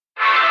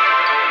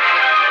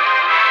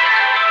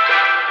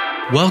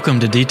Welcome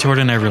to Detour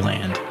to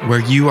Neverland,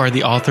 where you are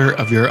the author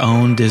of your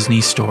own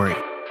Disney story.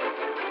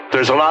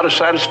 There's a lot of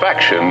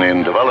satisfaction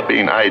in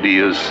developing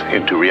ideas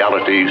into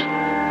realities.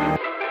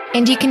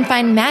 And you can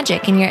find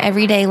magic in your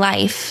everyday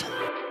life.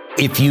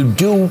 If you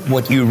do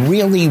what you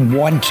really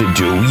want to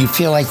do, you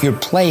feel like you're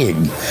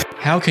playing.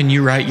 How can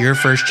you write your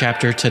first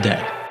chapter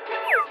today?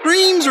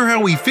 Dreams are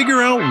how we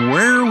figure out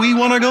where we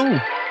want to go.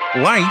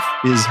 Life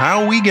is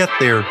how we get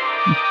there.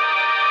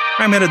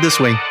 I'm headed this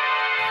way.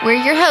 We're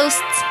your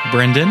hosts,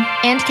 Brendan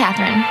and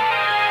Catherine.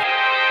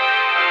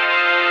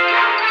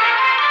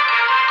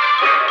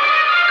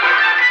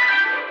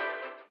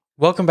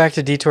 Welcome back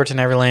to Detour to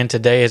Neverland.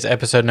 Today is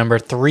episode number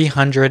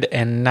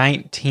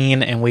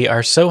 319, and we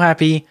are so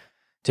happy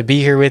to be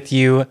here with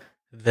you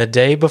the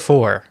day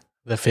before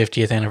the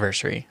 50th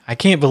anniversary. I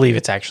can't believe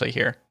it's actually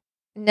here.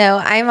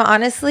 No, I'm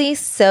honestly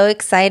so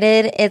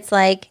excited. It's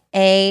like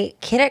a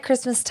kid at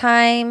Christmas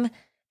time.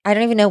 I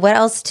don't even know what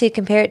else to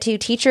compare it to.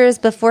 Teachers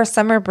before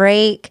summer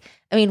break.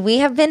 I mean, we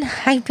have been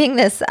hyping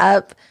this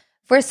up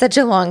for such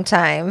a long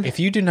time. If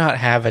you do not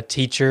have a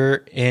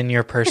teacher in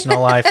your personal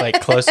life,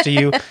 like close to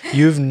you,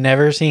 you've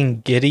never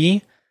seen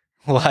giddy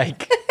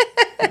like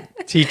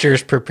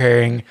teachers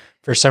preparing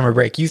for summer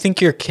break. You think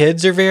your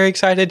kids are very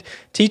excited?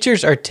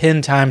 Teachers are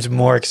 10 times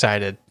more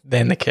excited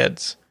than the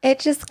kids. It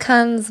just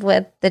comes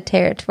with the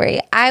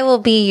territory. I will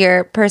be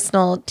your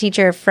personal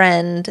teacher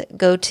friend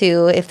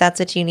go-to if that's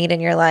what you need in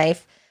your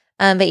life.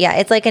 But yeah,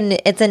 it's like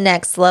it's a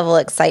next level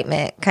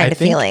excitement kind of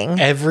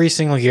feeling. Every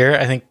single year,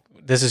 I think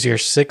this is your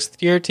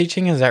 6th year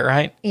teaching. Is that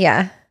right?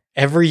 Yeah.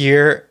 Every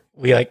year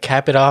we like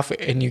cap it off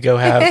and you go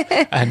have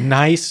a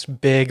nice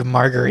big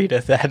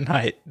margarita that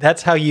night.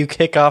 That's how you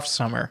kick off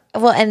summer.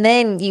 Well, and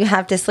then you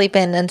have to sleep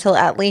in until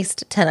at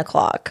least 10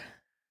 o'clock.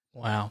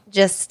 Wow.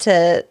 Just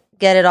to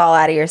get it all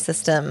out of your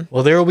system.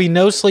 Well, there will be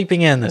no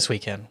sleeping in this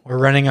weekend. We're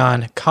running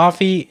on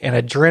coffee and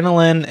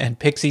adrenaline and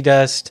pixie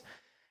dust,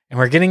 and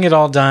we're getting it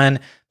all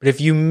done. But if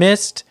you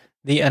missed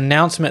the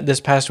announcement this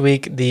past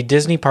week, the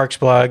Disney Parks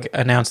blog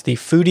announced the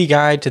foodie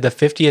guide to the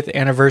 50th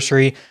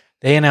anniversary.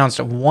 They announced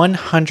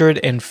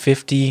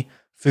 150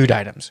 food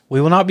items.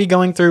 We will not be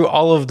going through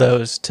all of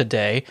those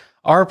today.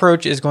 Our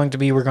approach is going to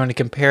be, we're going to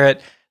compare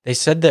it. They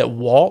said that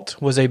Walt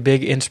was a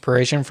big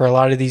inspiration for a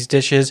lot of these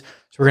dishes.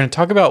 So we're going to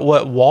talk about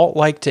what Walt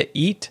liked to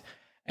eat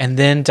and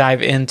then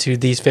dive into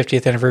these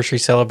 50th anniversary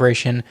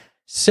celebration.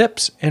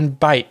 Sips and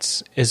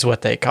bites is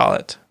what they call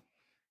it.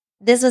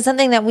 This was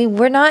something that we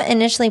were not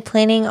initially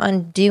planning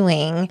on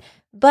doing.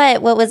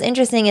 But what was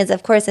interesting is,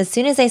 of course, as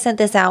soon as they sent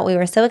this out, we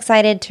were so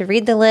excited to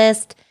read the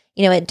list.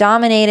 You know, it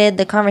dominated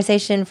the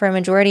conversation for a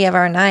majority of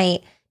our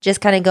night,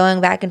 just kind of going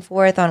back and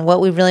forth on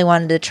what we really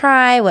wanted to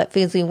try, what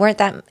foods we weren't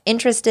that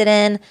interested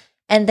in.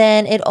 And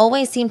then it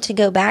always seemed to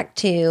go back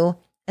to,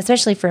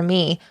 especially for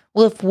me,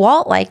 well, if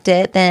Walt liked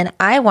it, then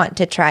I want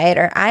to try it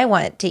or I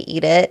want to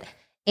eat it.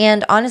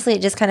 And honestly,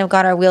 it just kind of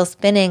got our wheels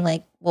spinning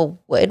like, well,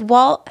 would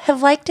Walt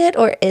have liked it?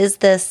 Or is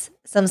this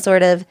some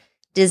sort of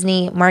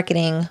Disney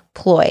marketing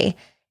ploy?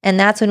 And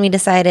that's when we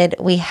decided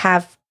we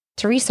have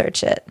to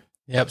research it.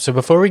 Yep. So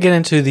before we get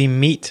into the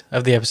meat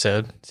of the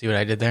episode, see what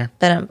I did there?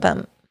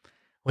 Ba-dum-bum.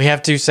 We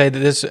have to say that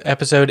this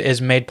episode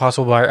is made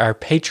possible by our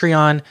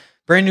Patreon.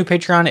 Brand new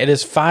Patreon. It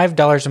is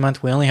 $5 a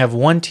month. We only have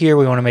one tier.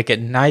 We want to make it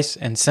nice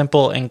and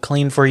simple and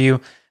clean for you.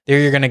 There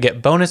you're going to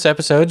get bonus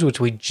episodes, which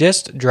we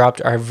just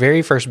dropped our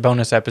very first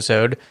bonus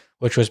episode,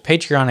 which was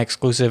Patreon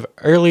exclusive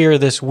earlier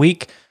this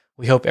week.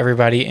 We hope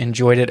everybody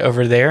enjoyed it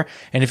over there.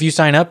 And if you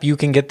sign up, you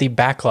can get the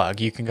backlog.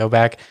 You can go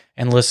back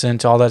and listen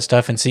to all that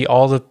stuff and see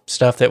all the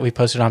stuff that we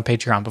posted on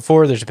Patreon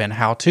before. There's been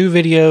how-to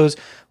videos.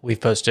 We've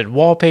posted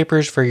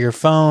wallpapers for your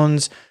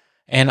phones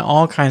and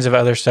all kinds of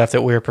other stuff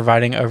that we're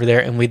providing over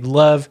there. And we'd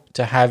love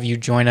to have you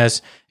join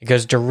us. It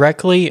goes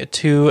directly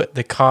to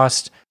the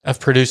cost of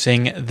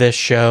producing this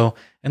show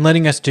and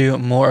letting us do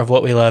more of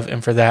what we love.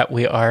 And for that,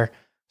 we are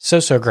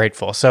so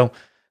grateful. So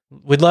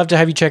we'd love to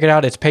have you check it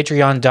out. It's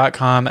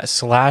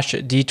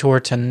patreon.com/detour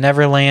to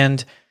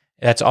Neverland.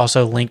 That's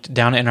also linked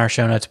down in our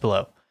show notes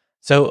below.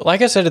 So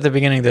like I said at the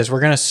beginning of this, we're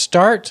going to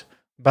start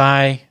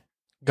by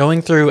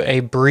going through a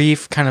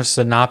brief kind of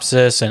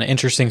synopsis and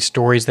interesting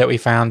stories that we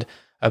found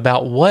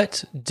about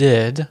what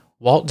did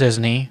Walt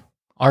Disney,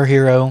 our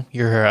hero,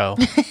 your hero,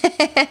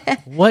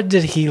 what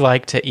did he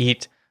like to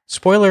eat?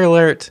 Spoiler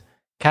alert,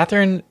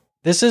 Catherine,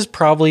 this is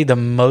probably the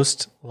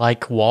most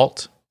like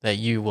Walt that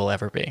you will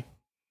ever be.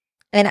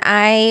 And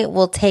I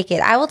will take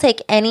it. I will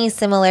take any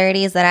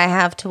similarities that I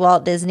have to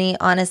Walt Disney,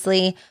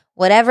 honestly.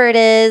 Whatever it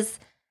is,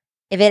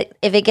 if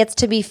it gets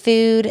to be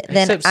food,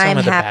 then Except some I'm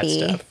of the happy.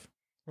 bad stuff,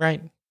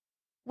 right?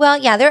 Well,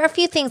 yeah, there are a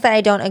few things that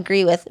I don't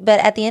agree with, but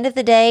at the end of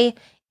the day,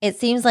 it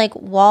seems like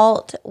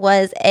Walt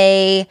was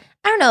I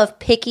don't know if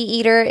picky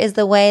eater is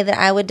the way that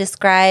I would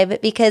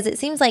describe, because it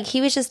seems like he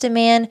was just a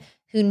man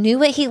who knew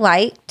what he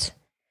liked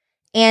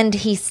and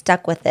he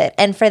stuck with it.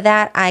 And for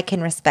that, I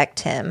can respect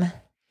him.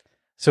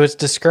 So it's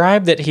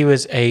described that he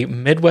was a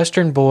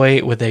Midwestern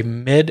boy with a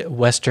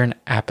Midwestern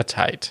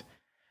appetite.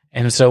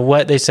 And so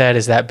what they said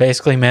is that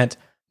basically meant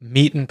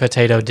meat and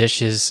potato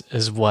dishes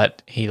is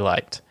what he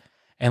liked.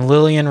 And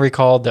Lillian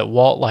recalled that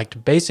Walt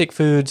liked basic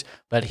foods,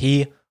 but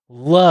he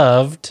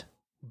loved,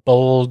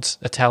 bold,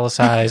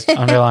 italicized,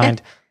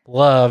 underlined,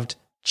 loved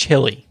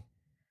chili.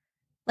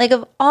 Like,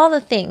 of all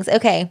the things,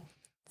 okay,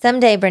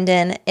 someday,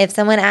 Brendan, if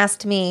someone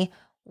asked me,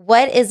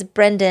 what is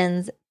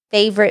Brendan's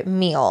favorite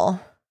meal?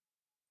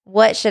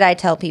 What should I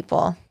tell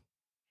people?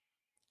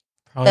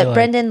 Probably That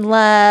Brendan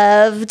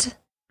loved.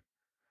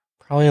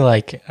 Probably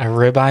like a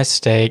ribeye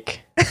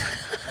steak.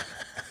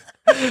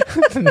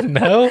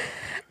 No?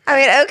 I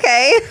mean,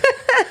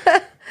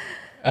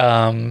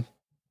 okay.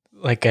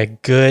 Like a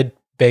good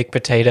baked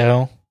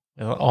potato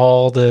with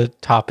all the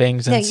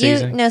toppings and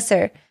seasoning. No,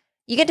 sir.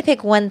 You get to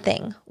pick one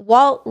thing.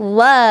 Walt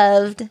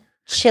loved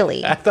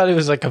chili. I thought it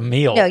was like a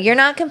meal. No, you're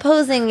not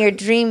composing your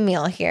dream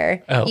meal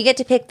here. Oh. You get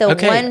to pick the one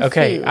food.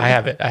 Okay, I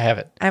have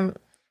it. I'm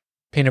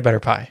peanut butter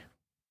pie.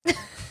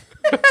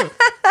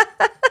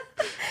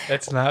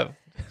 That's not...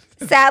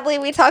 Sadly,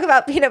 we talk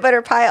about peanut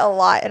butter pie a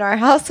lot in our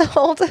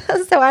household,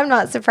 so I'm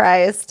not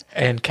surprised.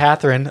 And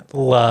Catherine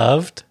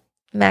loved...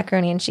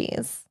 Macaroni and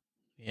cheese.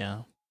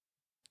 Yeah.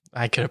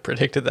 I could have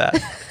predicted that.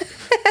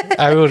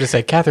 I would have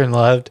said Catherine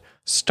loved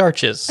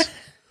starches.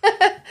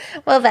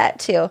 Well, that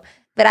too.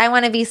 But I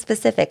want to be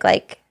specific,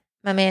 like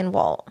my man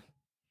Walt.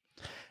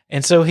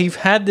 And so he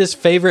had this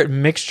favorite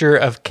mixture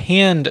of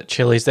canned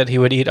chilies that he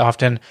would eat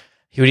often.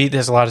 He would eat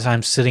this a lot of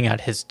times sitting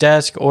at his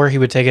desk, or he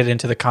would take it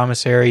into the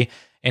commissary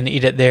and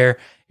eat it there.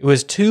 It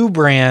was 2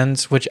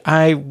 brands, which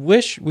I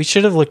wish we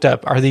should have looked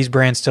up. Are these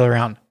brands still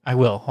around? I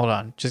will. Hold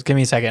on. Just give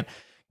me a second.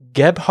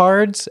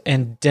 Gebhard's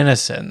and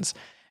Denison's.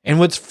 And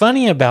what's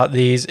funny about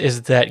these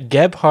is that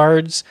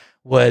Gebhard's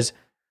was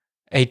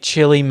a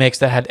chili mix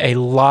that had a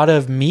lot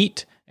of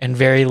meat and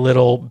very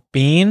little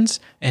beans,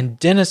 and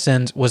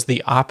Denison's was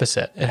the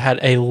opposite. It had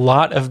a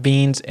lot of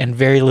beans and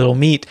very little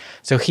meat.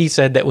 So he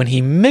said that when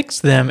he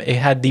mixed them, it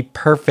had the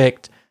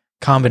perfect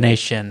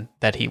combination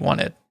that he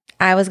wanted.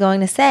 I was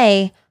going to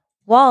say,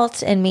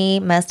 Walt and me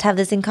must have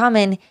this in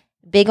common.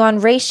 Big on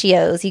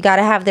ratios. You got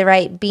to have the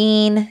right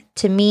bean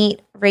to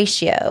meat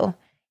ratio.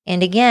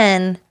 And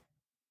again,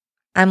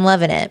 I'm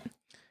loving it.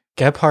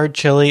 Gebhard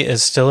chili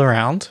is still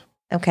around.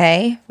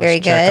 Okay, very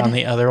Let's check good. on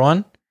the other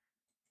one.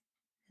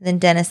 Then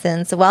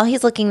Denison. So while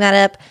he's looking that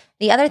up,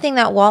 the other thing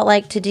that Walt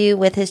liked to do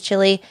with his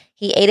chili,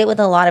 he ate it with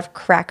a lot of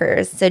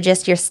crackers. So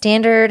just your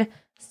standard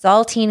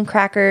saltine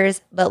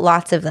crackers, but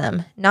lots of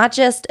them. Not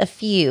just a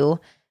few,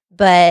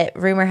 but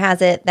rumor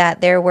has it that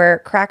there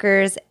were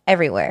crackers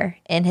everywhere.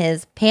 In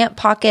his pant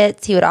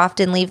pockets, he would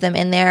often leave them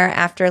in there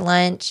after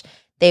lunch.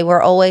 They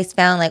were always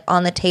found like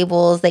on the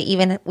tables.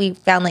 We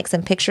found like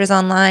some pictures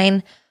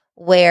online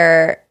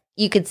where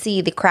you could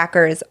see the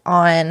crackers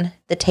on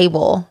the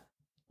table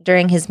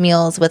during his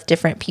meals with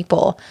different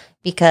people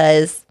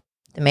because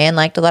the man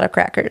liked a lot of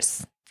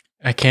crackers.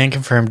 I can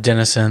confirm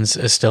Denison's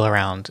is still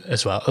around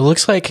as well. It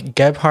looks like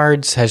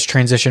Gebhard's has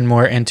transitioned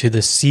more into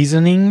the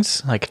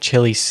seasonings, like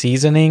chili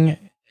seasoning,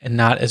 and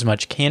not as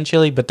much canned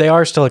chili, but they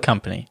are still a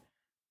company.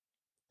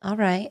 All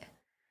right.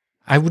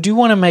 I do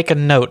want to make a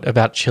note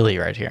about chili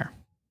right here.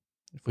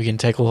 If we can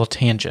take a little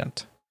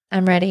tangent.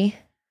 I'm ready.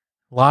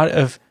 A lot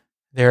of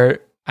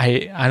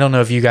I don't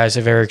know if you guys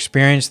have ever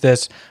experienced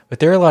this, but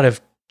there are a lot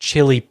of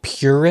chili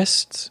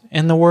purists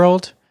in the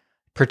world.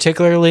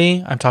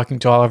 Particularly, I'm talking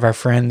to all of our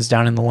friends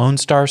down in the Lone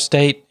Star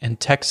State in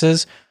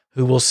Texas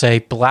who will say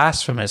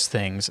blasphemous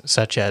things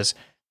such as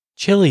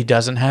chili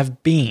doesn't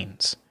have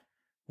beans,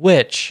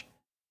 which,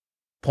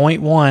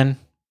 point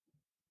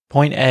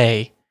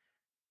A,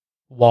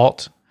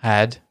 Walt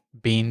had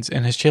beans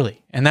in his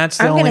chili. And that's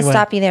the I'm only going to way.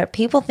 stop you there.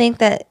 People think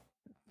that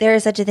there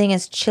is such a thing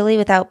as chili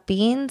without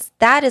beans.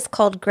 That is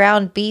called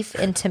ground beef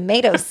and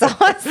tomato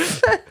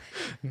sauce.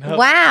 No.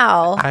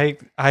 Wow. I'm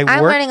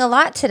I'm learning a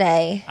lot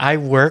today. I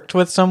worked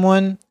with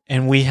someone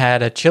and we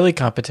had a chili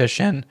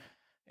competition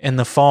in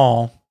the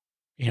fall.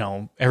 You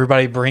know,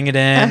 everybody bring it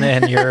in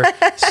and your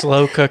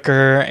slow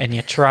cooker and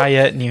you try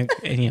it and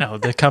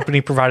the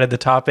company provided the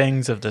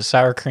toppings of the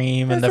sour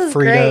cream and the This is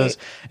Fritos great.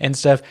 and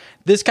stuff.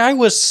 This guy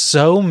was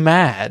so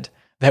mad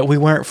that we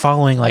weren't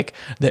following like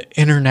the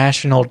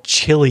international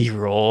chili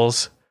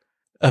rules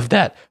of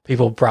that.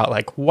 People brought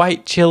like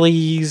white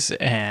chilies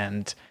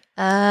and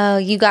Oh,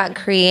 you got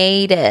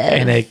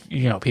creative.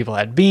 people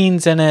had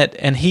beans in it,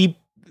 and he,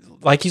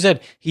 like you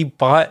said, he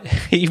brought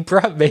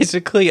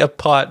basically a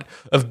pot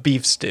of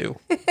beef stew.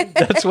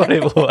 That's what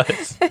it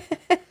was,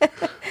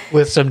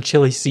 with some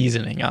chili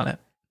seasoning on it.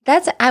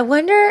 I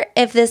wonder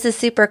if this is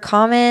super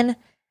common.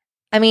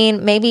 I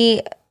mean,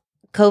 maybe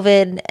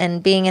COVID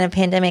and being in a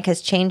pandemic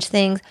has changed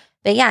things.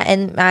 But yeah,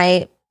 in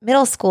my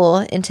middle school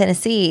in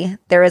Tennessee,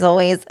 there was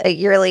always a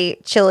yearly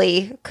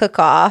chili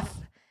cook-off.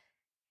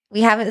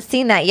 We haven't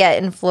seen that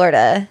yet in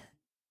Florida.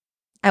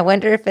 I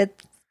wonder if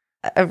it's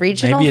a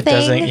regional Maybe it thing.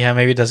 doesn't. Yeah,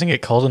 maybe it doesn't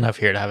get cold enough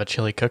here to have a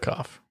chili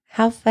cook-off.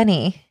 How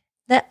funny.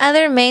 The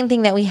other main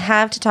thing that we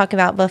have to talk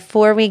about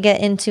before we get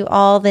into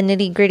all the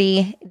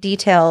nitty-gritty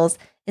details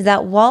is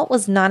that Walt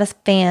was not a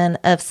fan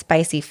of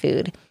spicy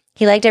food.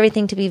 He liked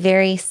everything to be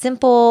very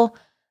simple,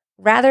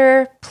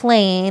 rather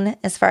plain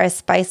as far as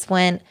spice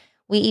went,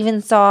 We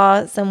even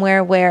saw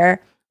somewhere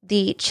where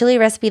the chili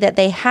recipe that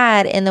they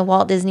had in the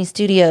Walt Disney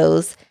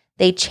Studios,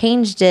 they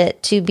changed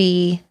it to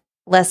be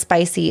less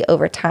spicy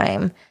over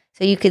time.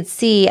 So you could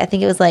see, I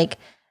think it was like,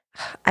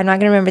 I'm not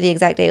going to remember the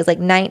exact date. It was like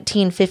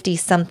 1950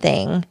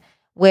 something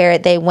where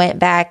they went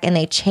back and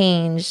they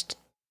changed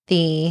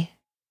the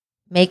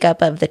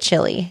makeup of the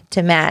chili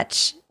to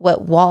match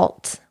what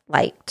Walt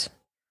liked.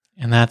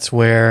 And that's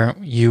where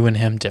you and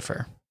him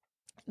differ.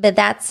 But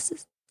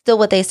that's still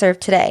what they serve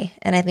today.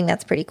 And I think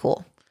that's pretty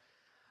cool.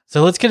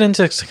 So let's get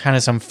into kind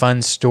of some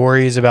fun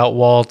stories about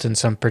Walt and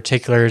some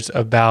particulars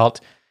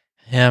about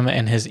him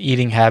and his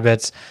eating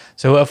habits.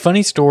 So a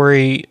funny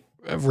story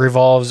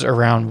revolves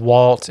around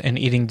Walt and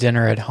eating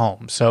dinner at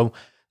home. So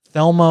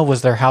Thelma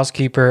was their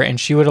housekeeper, and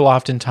she would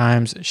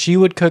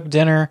cook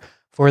dinner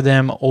for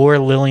them, or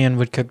Lillian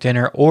would cook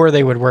dinner, or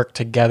they would work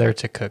together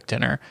to cook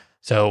dinner.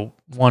 So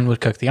one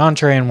would cook the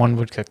entree and one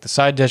would cook the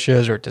side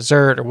dishes or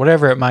dessert or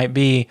whatever it might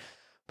be.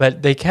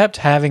 But they kept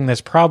having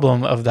this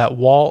problem of that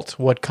Walt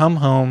would come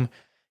home,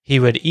 he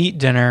would eat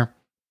dinner,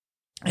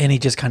 and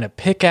he'd just kind of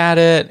pick at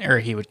it, or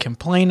he would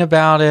complain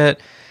about it,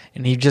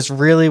 and he just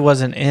really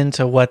wasn't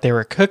into what they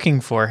were cooking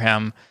for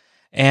him.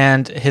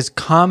 And his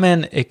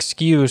common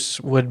excuse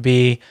would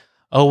be,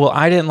 oh, well,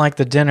 I didn't like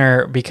the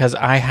dinner because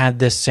I had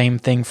this same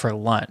thing for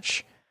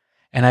lunch.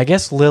 And I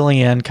guess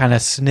Lillian kind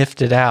of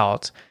sniffed it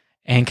out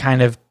and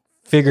kind of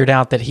figured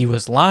out that he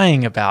was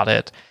lying about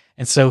it.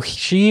 And so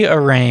she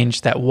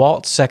arranged that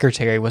Walt's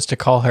secretary was to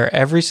call her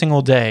every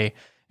single day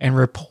and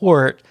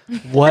report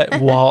what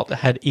Walt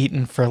had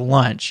eaten for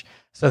lunch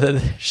so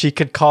that she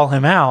could call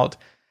him out.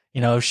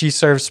 You know, if she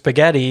served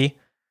spaghetti,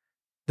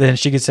 then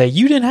she could say,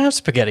 you didn't have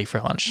spaghetti for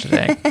lunch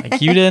today.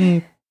 Like, you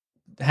didn't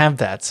have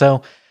that.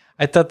 So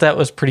I thought that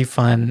was pretty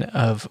fun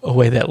of a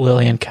way that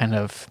Lillian kind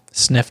of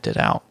sniffed it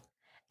out.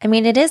 I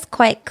mean, it is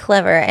quite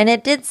clever. And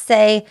it did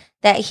say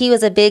that he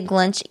was a big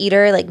lunch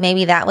eater. Like,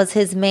 maybe that was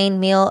his main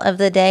meal of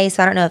the day.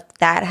 So I don't know if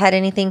that had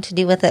anything to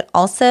do with it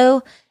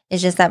also.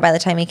 It's just that by the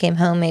time he came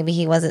home, maybe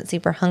he wasn't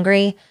super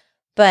hungry.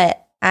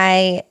 But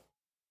I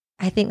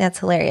think that's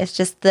hilarious.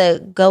 Just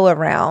the go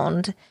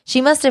around. She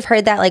must have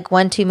heard that like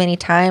one too many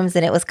times.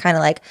 And it was kind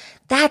of like,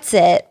 that's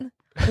it.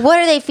 What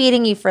are they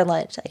feeding you for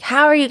lunch? Like,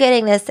 how are you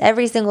getting this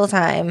every single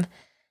time?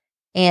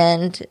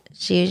 And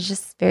she was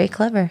just very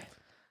clever.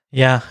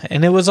 Yeah.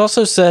 And it was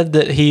also said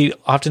that he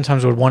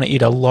oftentimes would want to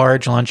eat a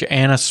large lunch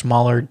and a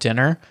smaller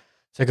dinner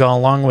to go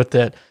along with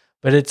it.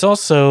 But it's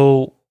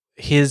also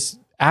his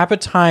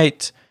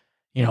appetite,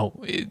 you know,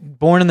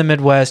 born in the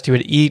Midwest, he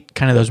would eat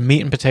kind of those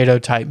meat and potato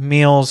type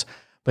meals.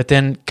 But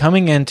then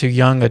coming into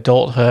young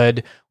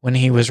adulthood, when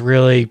he was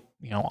really,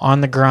 you know,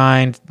 on the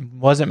grind,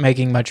 wasn't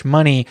making much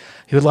money,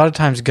 he would a lot of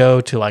times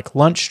go to like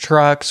lunch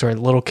trucks or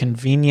little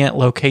convenient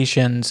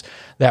locations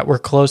that were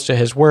close to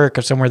his work,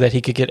 or somewhere that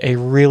he could get a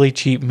really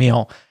cheap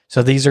meal.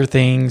 So these are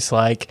things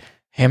like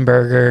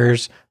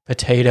hamburgers,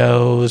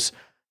 potatoes,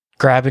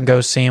 grab and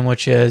go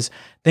sandwiches,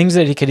 things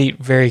that he could eat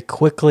very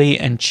quickly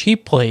and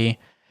cheaply.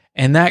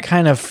 And that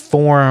kind of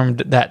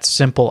formed that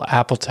simple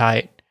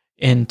appetite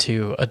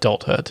into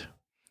adulthood.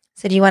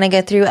 So do you want to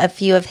go through a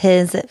few of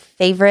his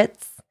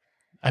favorites?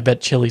 I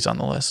bet chili's on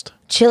the list.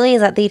 Chili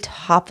is at the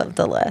top of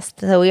the list.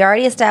 So we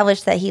already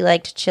established that he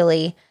liked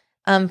chili.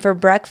 For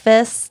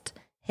breakfast,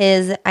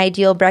 his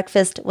ideal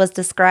breakfast was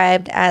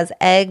described as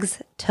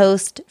eggs,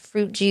 toast,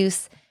 fruit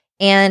juice,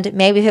 and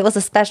maybe if it was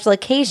a special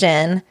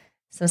occasion,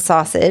 some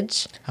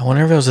sausage. I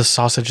wonder if it was a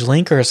sausage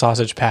link or a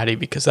sausage patty,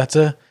 because that's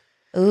a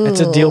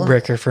deal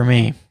breaker for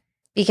me.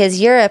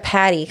 Because you're a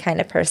patty kind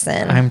of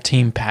person. I'm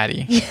team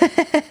patty.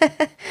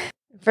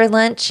 For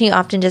lunch, he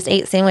often just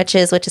ate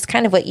sandwiches, which is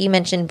kind of what you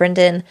mentioned,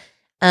 Brendan.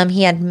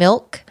 He had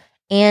milk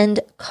and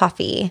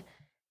coffee.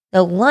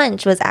 The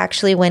lunch was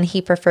actually when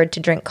he preferred to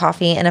drink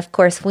coffee. And of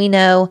course, we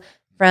know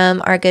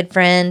from our good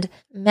friend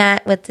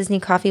Matt with Disney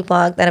Coffee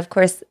Blog that, of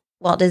course,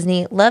 Walt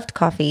Disney loved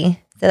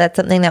coffee. So that's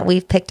something that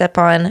we've picked up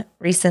on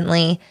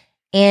recently.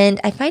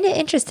 And I find it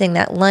interesting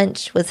that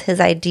lunch was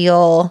his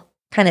ideal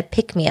kind of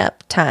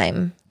pick-me-up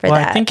time for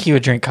that. I think he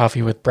would drink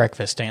coffee with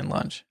breakfast and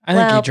lunch. I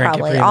think he'd drink it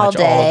pretty much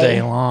all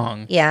day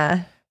long.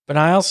 Yeah. But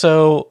I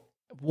also,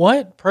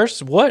 what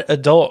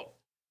adult,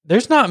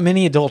 there's not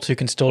many adults who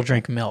can still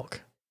drink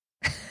milk.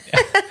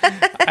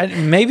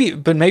 Maybe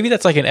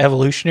that's like an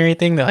evolutionary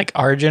thing that like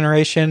our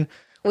generation.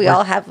 We're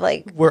all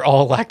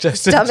lactose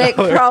stomach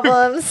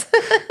problems.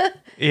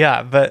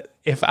 Yeah. But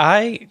if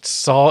I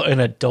saw an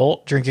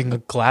adult drinking a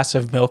glass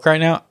of milk right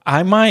now,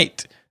 I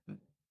might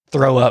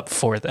throw up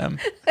for them.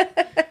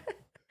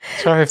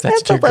 Sorry if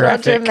that's too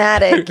graphic. That's a little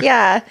dramatic.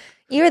 Yeah.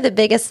 You were the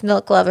biggest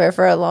milk lover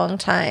for a long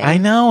time. I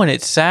know, and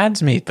it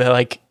saddens me, but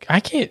like I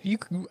can't. You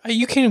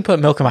can't even put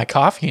milk in my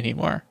coffee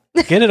anymore.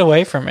 Get it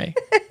away from me.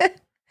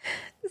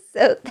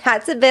 So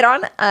that's a bit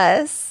on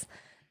us.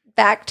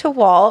 Back to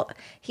Walt.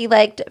 He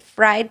liked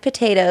fried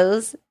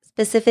potatoes,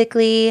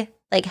 specifically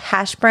like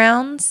hash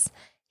browns.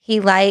 He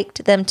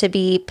liked them to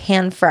be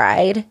pan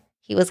fried.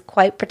 He was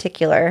quite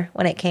particular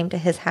when it came to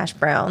his hash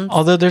browns.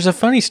 Although there's a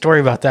funny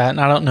story about that,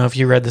 and I don't know if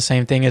you read the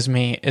same thing as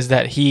me, is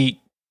that he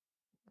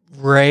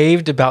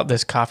raved about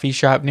this coffee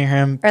shop near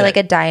him. Or like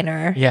a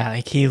diner. Yeah,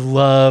 like he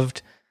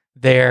loved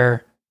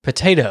their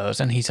potatoes.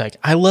 And he's like,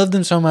 I love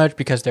them so much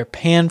because they're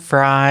pan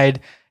fried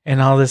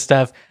and all this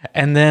stuff.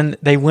 And then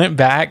they went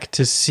back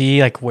to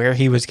see like where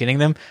he was getting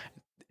them.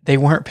 They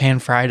weren't pan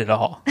fried at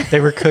all. They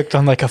were cooked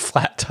on like a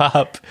flat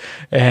top,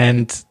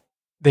 and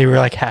they were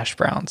like hash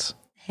browns.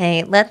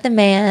 Hey, let the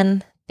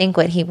man think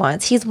what he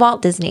wants. He's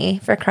Walt Disney,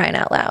 for crying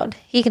out loud.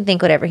 He can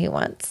think whatever he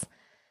wants.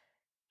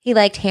 He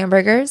liked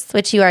hamburgers,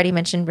 which you already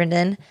mentioned,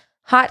 Brendan.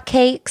 Hot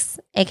cakes,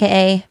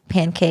 aka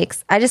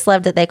pancakes. I just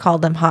love that they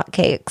called them hot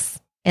cakes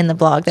in the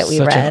blog that we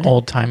read. Such an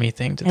old-timey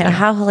thing to do.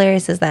 How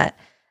hilarious is that?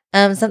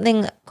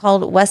 Something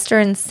called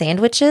Western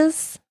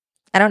sandwiches.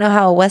 I don't know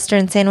how a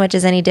Western sandwich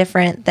is any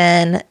different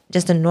than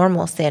just a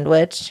normal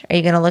sandwich. Are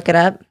you going to look it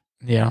up?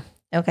 Yeah.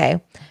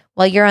 Okay.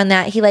 While you're on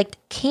that, he liked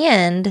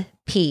canned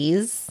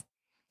peas.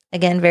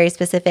 Again, very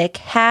specific.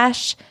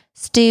 Hash,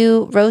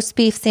 stew, roast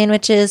beef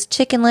sandwiches,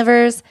 chicken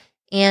livers,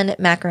 and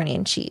macaroni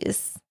and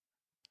cheese.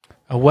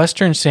 A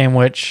Western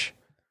sandwich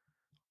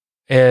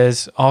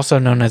is also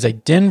known as a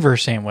Denver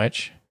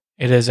sandwich.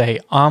 It is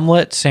a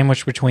omelet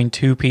sandwich between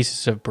two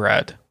pieces of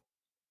bread.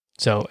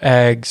 So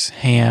eggs,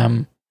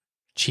 ham,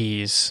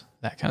 cheese,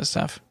 that kind of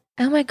stuff.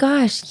 Oh my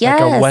gosh, yes.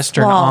 Like a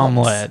Western Walt.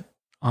 omelet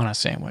on a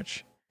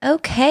sandwich.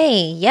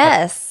 Okay,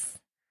 yes.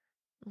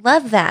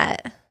 Love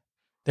that.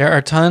 There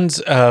are tons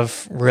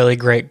of really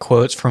great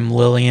quotes from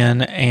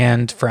Lillian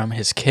and from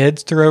his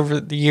kids through over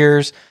the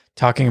years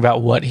talking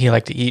about what he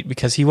liked to eat,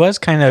 because he was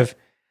kind of,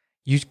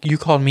 you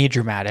called me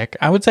dramatic.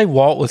 I would say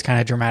Walt was kind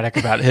of dramatic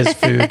about his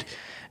food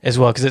as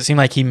well, because it seemed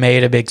like he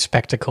made a big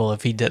spectacle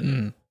if he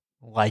didn't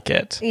like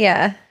it.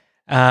 Yeah.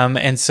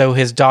 And so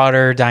his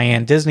daughter,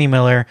 Diane Disney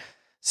Miller,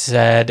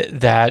 said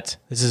that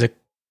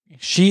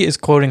she is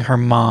quoting her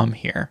mom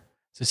here.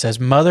 So it says,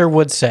 Mother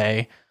would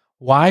say,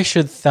 why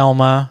should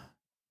Thelma,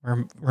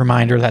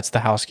 reminder that's the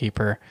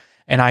housekeeper,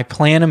 and I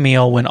plan a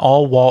meal when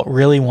all Walt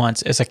really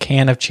wants is a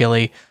can of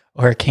chili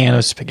or a can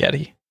of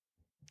spaghetti?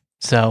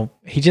 So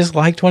he just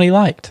liked what he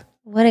liked.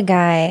 What a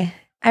guy.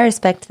 I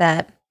respect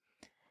that.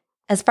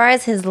 As far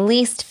as his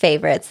least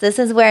favorites, this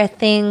is where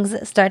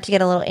things start to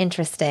get a little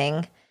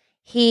interesting.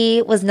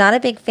 He was not a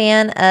big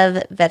fan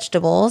of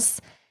vegetables.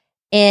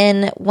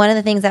 In one of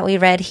the things that we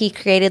read, he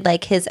created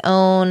like his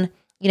own,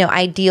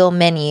 ideal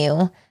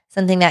menu,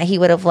 something that he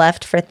would have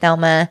left for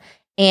Thelma.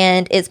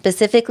 And it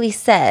specifically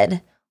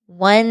said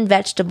 1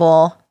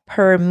 vegetable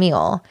per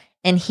meal.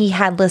 And he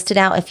had listed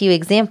out a few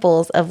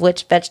examples of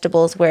which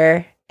vegetables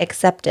were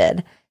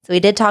accepted. So we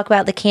did talk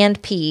about the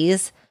canned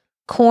peas.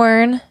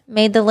 Corn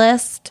made the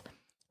list.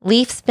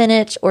 Leaf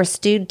spinach or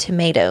stewed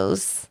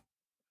tomatoes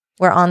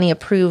were on the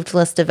approved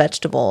list of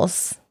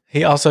vegetables.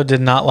 He also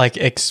did not like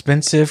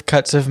expensive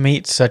cuts of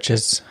meat, such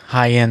as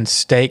high-end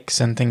steaks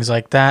and things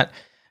like that.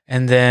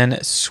 And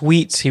then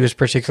sweets he was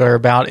particular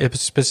about. It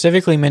was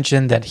specifically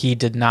mentioned that he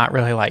did not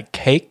really like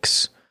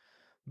cakes,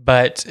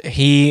 but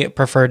he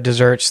preferred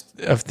desserts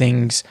of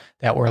things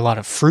that were a lot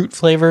of fruit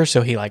flavor.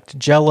 So he liked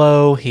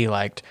Jell-O, he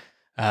liked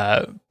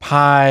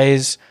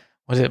pies.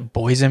 Was it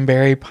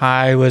boysenberry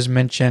pie was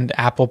mentioned,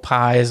 apple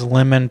pies,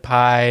 lemon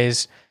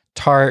pies,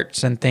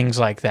 tarts, and things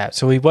like that.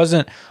 So he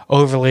wasn't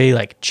overly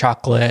like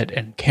chocolate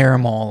and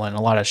caramel and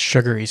a lot of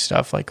sugary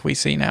stuff like we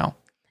see now.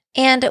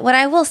 And what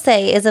I will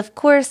say is, of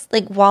course,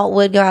 like Walt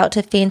would go out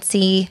to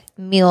fancy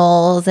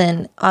meals,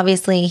 and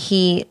obviously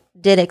he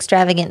did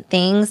extravagant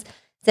things.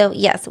 So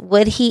yes,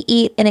 would he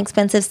eat an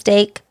expensive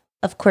steak?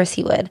 Of course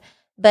he would.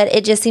 But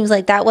it just seems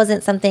like that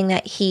wasn't something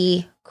that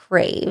he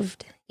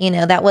craved.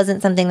 That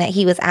wasn't something that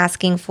he was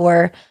asking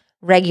for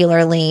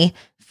regularly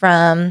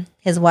from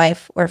his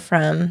wife or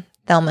from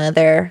Thelma,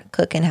 their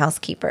cook and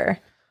housekeeper.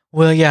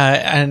 Well, yeah,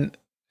 and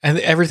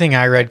everything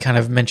I read kind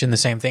of mentioned the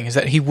same thing, is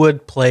that he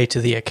would play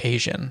to the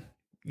occasion.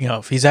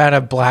 If he's at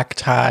a black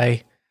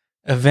tie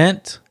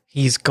event,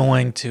 he's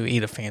going to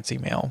eat a fancy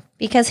meal.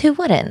 Because who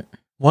wouldn't?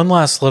 One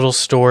last little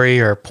story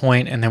or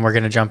point, and then we're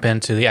going to jump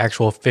into the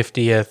actual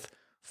 50th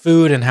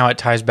food and how it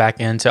ties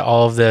back into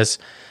all of this,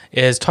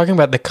 is talking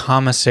about the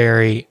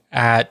commissary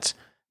at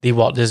the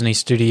Walt Disney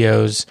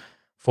Studios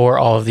for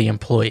all of the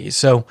employees.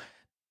 So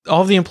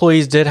all of the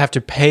employees did have to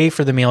pay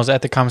for the meals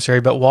at the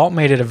commissary, but Walt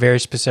made it a very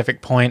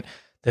specific point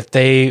that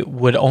they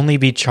would only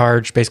be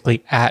charged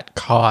basically at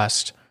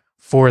cost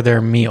for their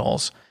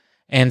meals.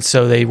 And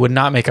so they would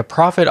not make a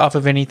profit off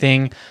of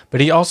anything, but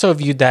he also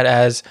viewed that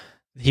as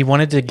he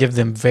wanted to give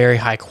them very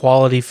high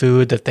quality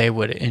food that they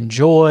would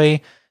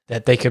enjoy,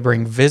 that they could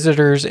bring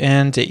visitors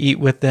in to eat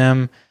with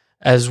them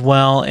as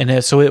well.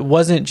 And so it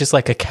wasn't just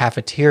like a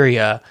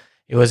cafeteria.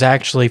 It was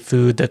actually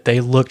food that they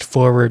looked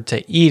forward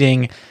to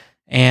eating.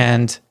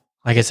 And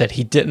like I said,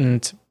 he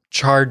didn't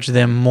charge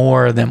them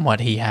more than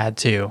what he had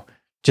to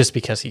just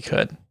because he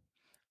could.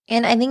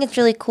 And I think it's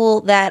really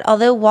cool that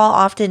although Walt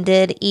often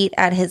did eat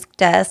at his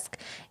desk,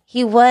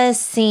 he was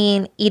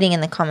seen eating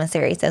in the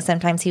commissary. So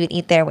sometimes he would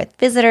eat there with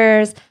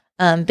visitors,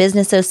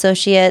 business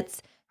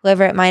associates,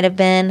 whoever it might have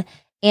been.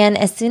 And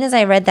as soon as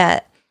I read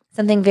that,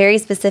 something very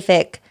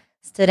specific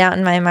stood out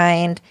in my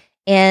mind.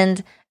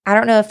 And I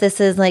don't know if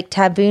this is like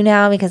taboo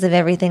now because of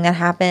everything that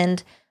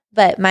happened,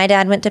 but my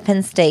dad went to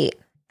Penn State.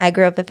 I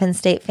grew up a Penn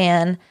State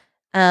fan.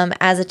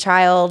 As a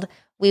child,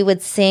 we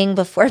would sing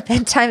before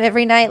bedtime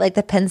every night, like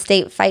the Penn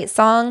State fight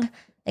song.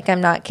 Like,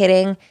 I'm not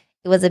kidding.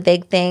 It was a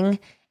big thing.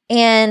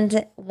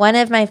 And one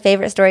of my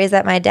favorite stories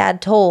that my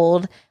dad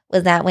told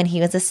was that when he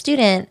was a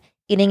student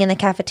eating in the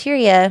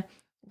cafeteria,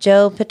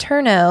 Joe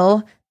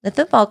Paterno, the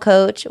football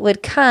coach,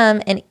 would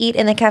come and eat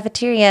in the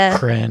cafeteria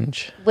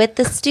Cringe. with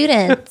the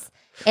students.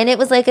 And it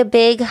was like a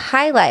big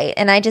highlight.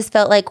 And I just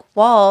felt like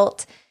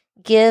Walt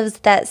gives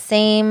that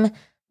same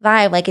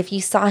vibe. Like if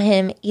you saw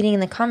him eating in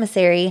the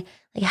commissary,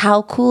 like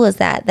how cool is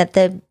that? That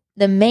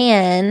the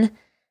man,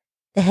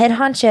 the head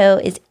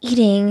honcho, is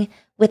eating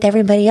with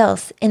everybody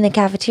else in the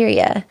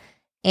cafeteria.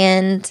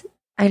 And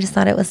I just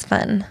thought it was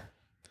fun.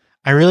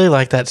 I really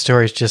like that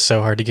story. It's just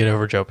so hard to get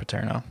over Joe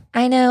Paterno.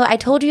 I know. I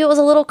told you it was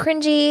a little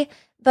cringy,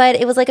 but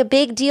it was like a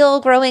big deal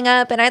growing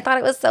up. And I thought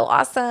it was so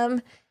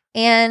awesome.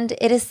 And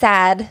it is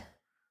sad.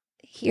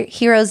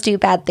 Heroes do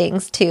bad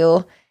things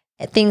too.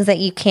 Things that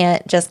you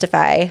can't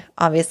justify,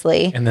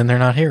 obviously. And then they're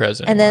not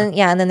heroes anymore.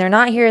 And then they're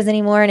not heroes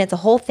anymore. And it's a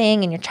whole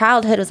thing. And your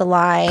childhood was a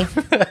lie.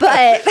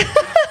 But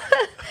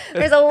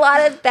there's a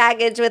lot of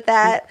baggage with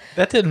that.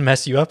 That didn't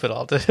mess you up at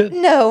all, did it?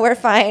 No, we're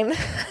fine.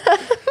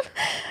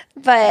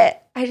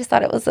 But I just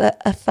thought it was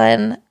a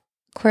fun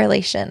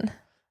correlation.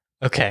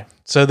 Okay.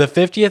 So the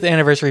 50th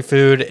anniversary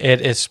food,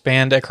 it is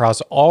spanned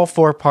across all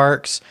 4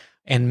 parks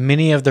and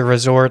many of the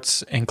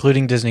resorts,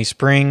 including Disney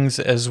Springs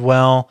as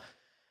well.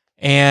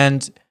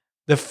 And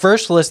the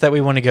first list that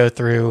we want to go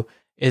through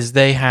is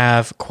they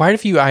have quite a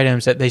few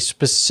items that they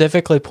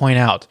specifically point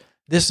out.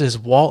 This is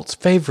Walt's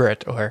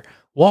favorite, or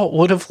Walt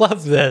would have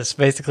loved this,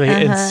 basically,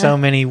 in so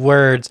many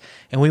words.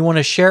 And we want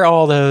to share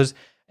all those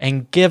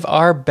and give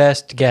our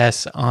best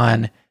guess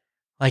on,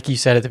 like you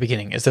said at the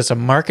beginning, is this a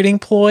marketing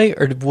ploy,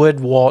 or would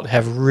Walt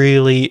have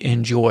really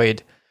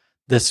enjoyed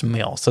this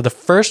meal? So the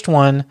first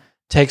one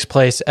takes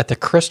place at the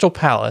Crystal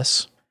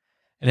Palace,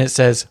 and it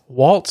says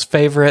Walt's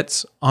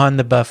favorites on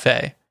the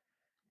buffet.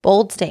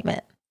 Bold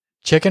statement.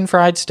 Chicken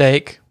fried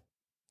steak,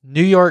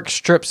 New York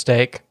strip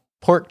steak,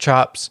 pork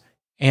chops,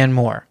 and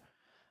more.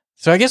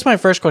 So I guess my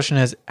first question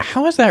is,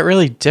 how is that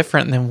really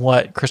different than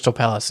what Crystal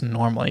Palace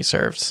normally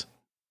serves?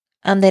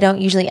 They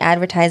don't usually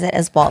advertise it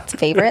as Walt's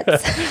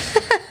favorites.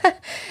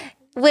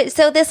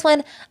 So this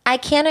one, I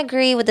can't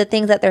agree with the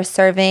things that they're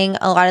serving.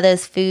 A lot of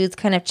those foods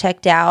kind of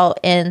checked out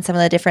in some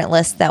of the different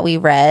lists that we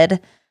read.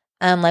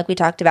 Like we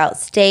talked about,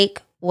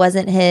 steak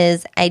wasn't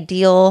his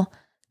ideal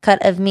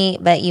cut of meat,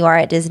 but you are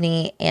at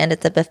Disney and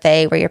it's a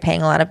buffet where you're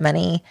paying a lot of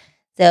money.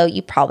 So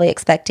you probably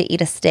expect to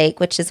eat a steak,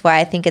 which is why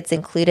I think it's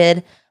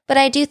included. But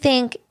I do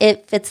think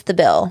it fits the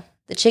bill.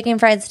 The chicken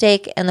fried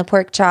steak and the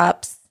pork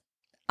chops,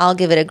 I'll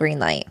give it a green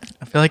light.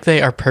 I feel like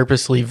they are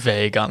purposely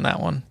vague on that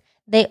one.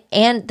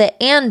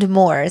 And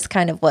more is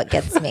kind of what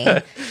gets me.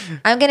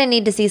 I'm going to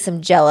need to see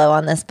some Jell-O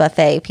on this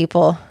buffet,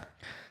 people.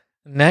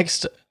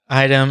 Next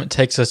item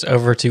takes us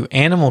over to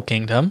Animal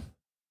Kingdom.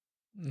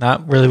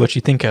 Not really what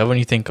you think of when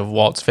you think of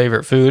Walt's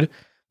favorite food,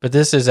 but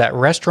this is at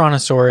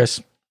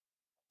Restaurantosaurus,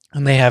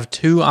 and they have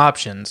 2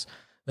 options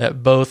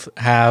that both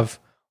have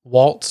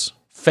Walt's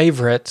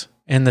favorite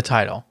in the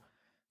title.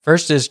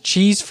 First is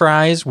cheese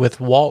fries with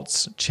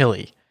Walt's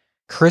chili.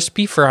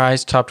 Crispy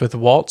fries topped with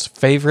Walt's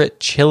favorite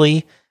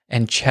chili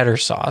and cheddar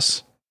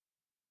sauce.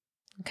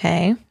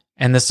 Okay.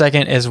 And the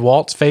second is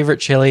Walt's favorite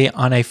chili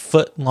on a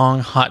foot-long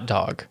hot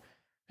dog.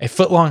 A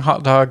foot-long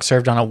hot dog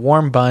served on a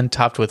warm bun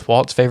topped with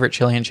Walt's favorite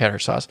chili and cheddar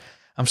sauce.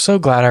 I'm so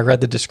glad I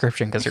read the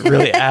description because it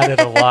really added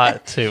a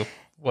lot to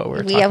what we're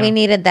talking about. Yeah, we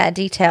needed that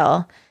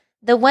detail.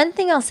 The one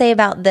thing I'll say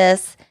about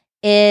this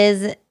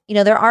is,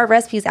 there are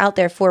recipes out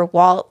there for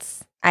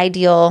Walt's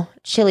ideal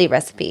chili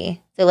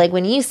recipe. So like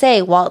when you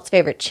say Walt's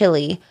favorite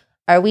chili,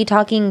 are we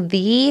talking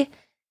the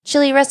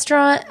chili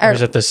restaurant? Or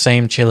is it the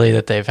same chili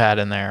that they've had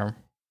in there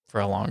for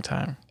a long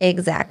time?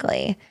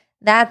 Exactly.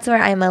 That's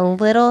where I'm a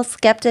little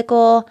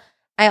skeptical.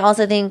 I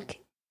also think,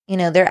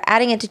 they're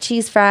adding it to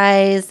cheese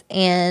fries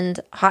and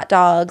hot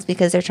dogs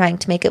because they're trying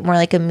to make it more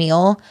like a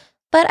meal.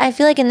 But I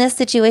feel like in this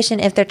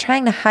situation, if they're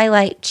trying to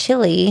highlight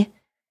chili,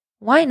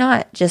 why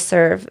not just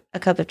serve a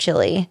cup of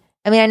chili?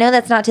 I mean, I know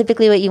that's not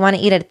typically what you want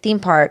to eat at a theme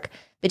park,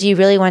 but do you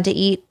really want to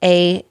eat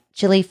a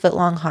chili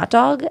foot-long hot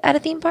dog at a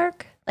theme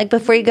park? Like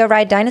before you go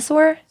ride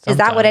Dinosaur? Sometimes. Is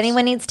that what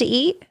anyone needs to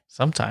eat?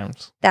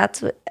 Sometimes.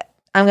 That's what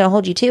I'm going to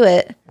hold you to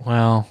it.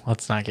 Well,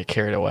 let's not get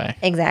carried away.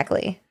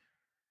 Exactly.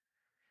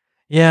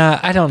 Yeah,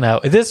 I don't know.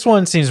 This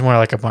one seems more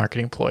like a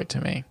marketing ploy to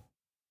me.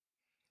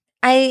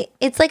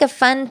 It's like a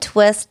fun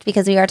twist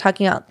because we are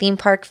talking about theme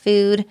park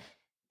food,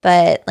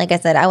 but like I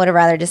said, I would have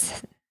rather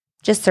just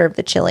serve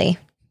the chili.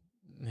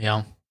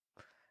 Yeah.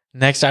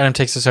 Next item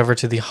takes us over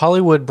to the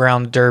Hollywood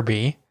Brown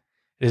Derby.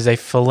 It is a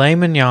filet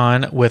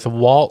mignon with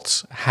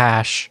Walt's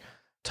hash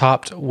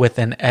topped with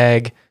an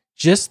egg,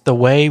 just the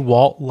way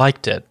Walt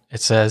liked it,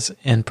 it says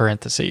in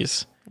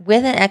parentheses.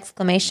 With an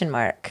exclamation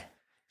mark.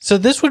 So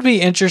this would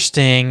be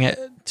interesting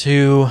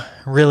to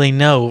really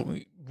know,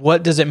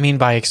 what does it mean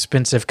by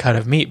expensive cut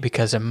of meat?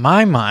 Because in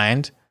my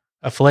mind,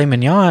 a filet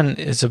mignon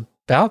is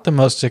about the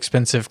most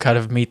expensive cut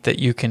of meat that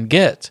you can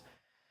get.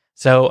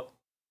 So,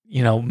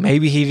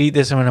 maybe he'd eat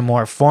this in a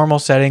more formal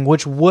setting,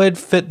 which would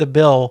fit the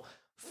bill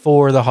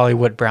for the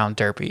Hollywood Brown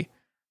Derby.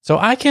 So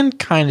I can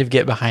kind of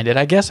get behind it.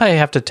 I guess I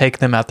have to take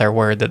them at their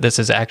word that this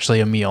is actually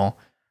a meal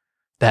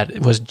that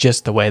was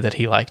just the way that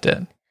he liked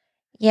it.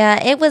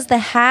 Yeah, it was the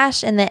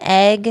hash and the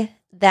egg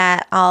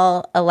that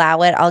I'll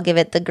allow it. I'll give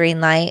it the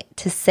green light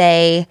to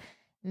say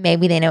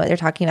maybe they know what they're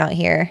talking about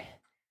here.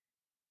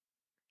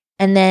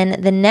 And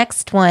then the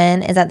next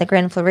one is at the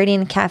Grand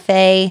Floridian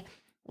Cafe,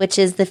 which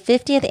is the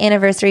 50th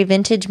anniversary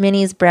vintage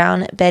minis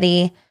Brown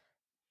Betty.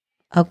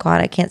 Oh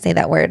God, I can't say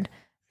that word.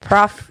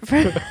 Profiterole.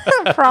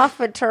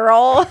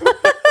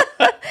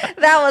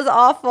 That was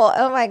awful.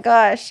 Oh my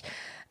gosh.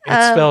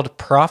 It's spelled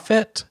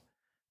profit.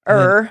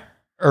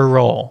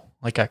 Roll.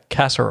 Like a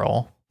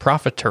casserole.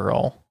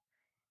 Profiterole.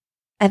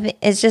 I think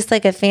it's just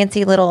like a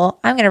fancy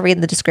little, I'm going to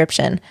read the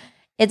description.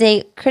 It's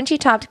a crunchy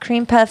topped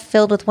cream puff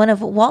filled with one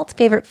of Walt's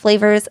favorite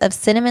flavors of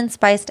cinnamon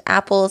spiced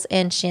apples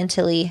and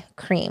chantilly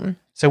cream.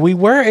 So we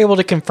were able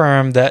to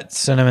confirm that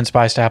cinnamon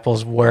spiced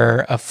apples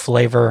were a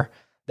flavor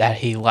that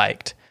he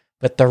liked.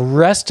 But the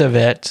rest of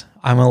it,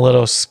 I'm a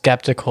little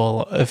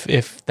skeptical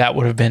if that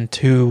would have been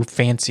too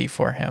fancy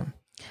for him.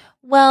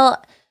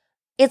 Well,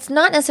 it's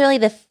not necessarily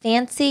the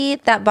fancy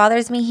that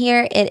bothers me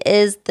here. It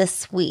is the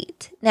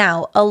sweet.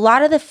 Now, a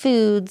lot of the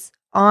foods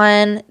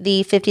on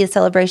the 50th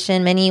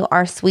celebration menu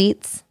are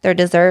sweets. They're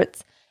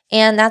desserts.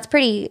 And that's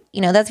pretty,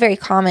 that's very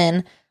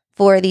common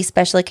for these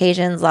special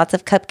occasions. Lots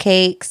of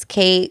cupcakes,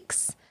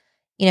 cakes,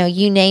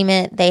 you name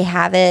it, they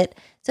have it.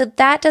 So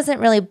that doesn't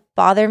really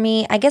bother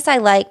me. I guess I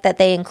like that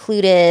they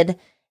included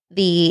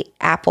the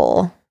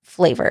apple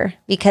flavor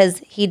because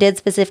he did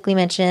specifically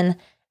mention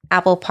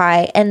apple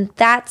pie. And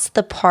that's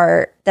the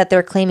part that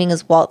they're claiming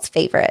is Walt's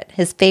favorite,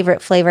 his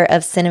favorite flavor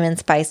of cinnamon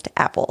spiced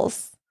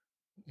apples.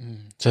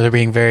 So they're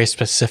being very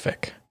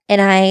specific.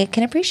 And I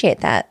can appreciate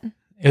that.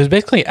 It was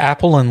basically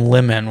apple and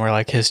lemon were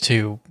like his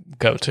two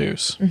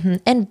go-tos. Mm-hmm.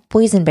 And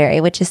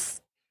boysenberry, which is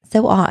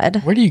so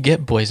odd. Where do you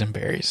get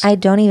boysenberries? I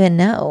don't even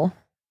know.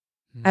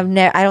 I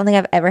don't think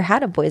I've ever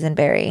had a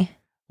boysenberry.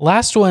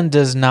 Last one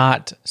does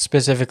not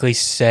specifically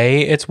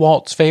say it's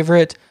Walt's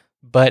favorite,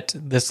 but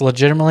this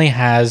legitimately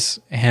has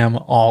him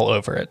all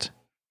over it.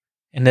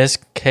 And this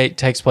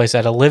takes place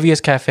at Olivia's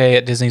Cafe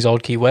at Disney's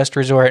Old Key West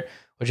Resort,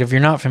 which if you're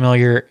not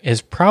familiar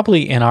is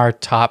probably in our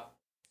top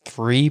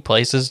 3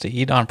 places to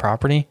eat on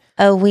property.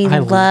 Oh, I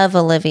love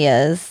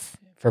Olivia's.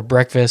 For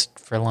breakfast,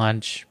 for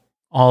lunch,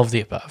 all of the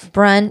above.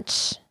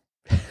 Brunch.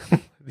 Yes.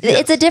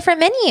 It's a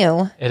different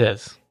menu. It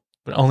is.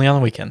 But only on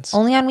the weekends.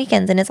 Only on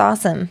weekends, and it's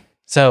awesome.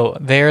 So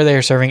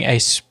they're serving a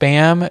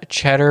Spam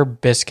cheddar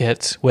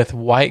biscuits with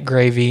white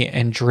gravy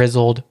and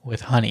drizzled with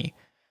honey.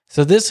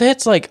 So this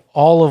hits like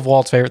all of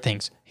Walt's favorite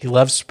things. He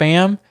loved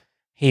Spam,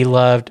 he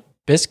loved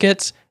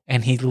biscuits,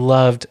 and he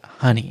loved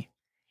honey.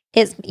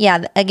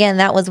 Again,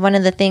 that was one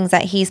of the things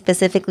that he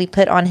specifically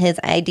put on his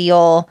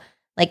ideal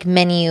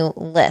menu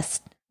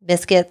list.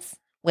 Biscuits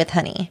with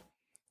honey.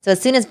 So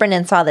as soon as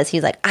Brendan saw this,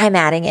 he's like, I'm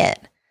adding it.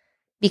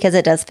 Because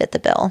it does fit the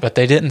bill. But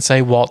they didn't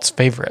say Walt's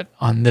favorite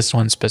on this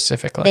one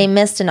specifically. They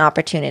missed an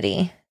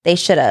opportunity. They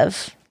should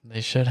have.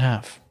 They should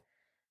have.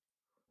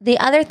 The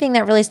other thing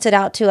that really stood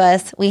out to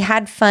us, we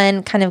had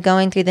fun kind of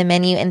going through the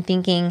menu and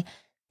thinking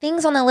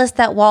things on the list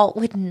that Walt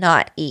would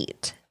not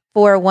eat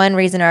for one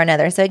reason or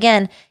another. So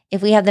again,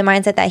 if we have the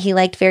mindset that he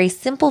liked very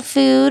simple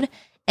food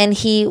and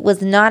he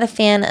was not a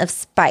fan of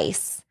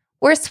spice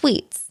or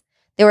sweets,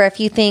 there were a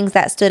few things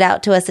that stood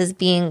out to us as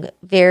being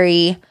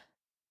very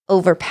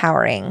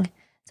overpowering.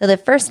 So the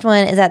first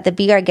one is at the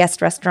Be Our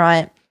Guest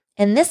restaurant.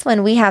 And this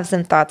one, we have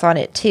some thoughts on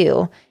it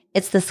too.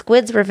 It's the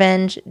Squid's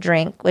Revenge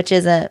drink, which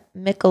is a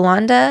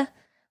Michelada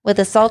with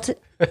a salted...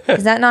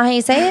 Is that not how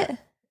you say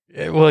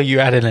it? Well, you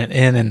added an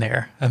N in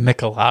there. A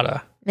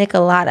Michelada.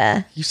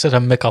 Michelada. You said a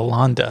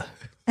Michelada.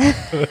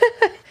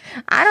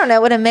 I don't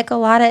know what a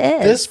Michelada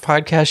is. This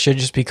podcast should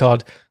just be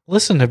called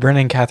Listen to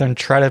Brendan and Catherine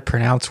try to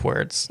pronounce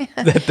words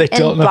that they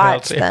don't know how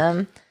to.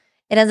 Them.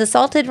 It has a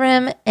salted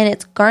rim, and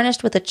it's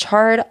garnished with a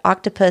charred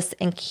octopus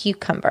and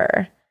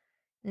cucumber.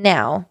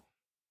 Now,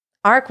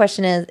 our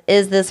question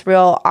is this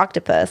real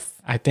octopus?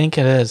 I think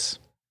it is.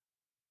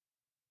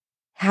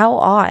 How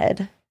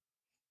odd.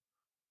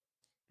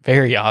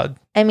 Very odd.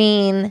 I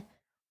mean,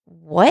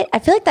 what? I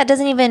feel like that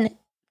doesn't even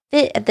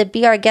fit at the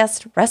Be Our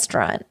Guest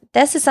restaurant.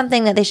 This is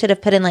something that they should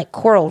have put in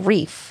Coral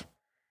Reef,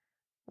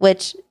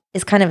 which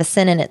is kind of a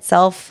sin in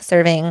itself,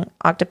 serving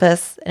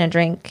octopus in a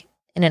drink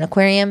in an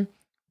aquarium.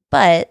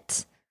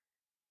 But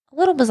a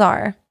little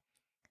bizarre.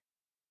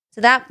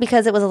 So that,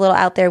 because it was a little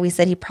out there, we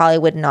said he probably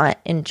would not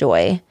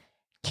enjoy.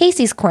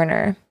 Casey's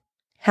Corner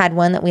had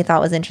one that we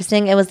thought was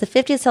interesting. It was the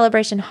 50th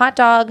celebration hot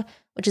dog,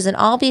 which is an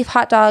all-beef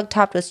hot dog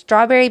topped with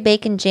strawberry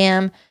bacon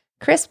jam,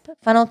 crisp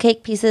funnel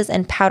cake pieces,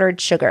 and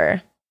powdered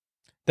sugar.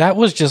 That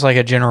was just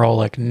a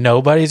general,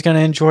 nobody's going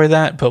to enjoy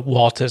that, but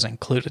Walt is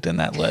included in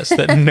that list,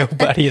 that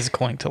nobody is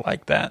going to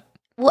like that.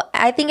 Well,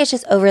 I think it's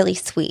just overly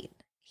sweet.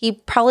 He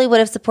probably would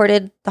have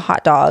supported the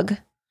hot dog.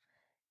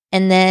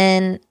 And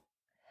then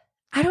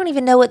I don't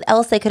even know what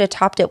else they could have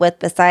topped it with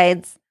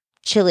besides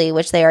chili,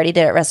 which they already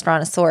did at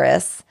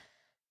Restaurantosaurus.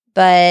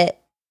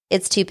 But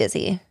it's too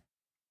busy.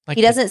 Like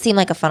He doesn't seem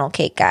like a funnel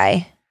cake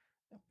guy.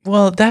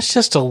 Well, that's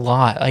just a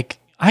lot. Like,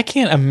 I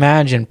can't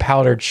imagine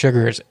powdered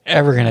sugar is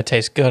ever going to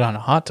taste good on a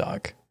hot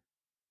dog.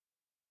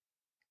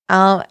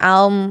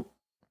 I'll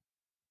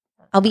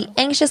be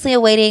anxiously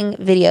awaiting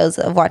videos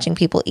of watching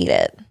people eat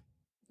it.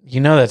 You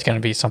know that's going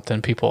to be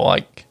something people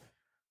like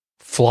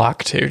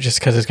flock to just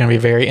because it's going to be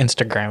very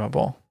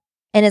Instagrammable.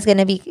 And it's going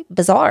to be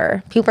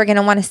bizarre. People are going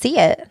to want to see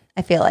it,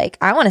 I feel like.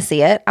 I want to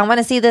see it. I want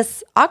to see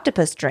this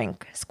octopus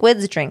drink,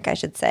 squid's drink, I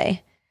should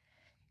say.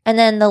 And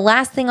then the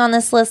last thing on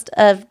this list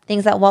of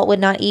things that Walt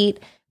would not eat,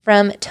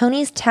 from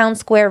Tony's Town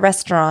Square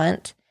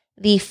restaurant,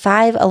 the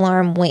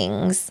 5-alarm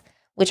wings,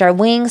 which are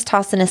wings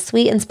tossed in a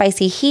sweet and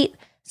spicy heat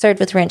served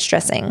with ranch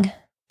dressing.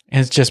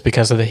 And it's just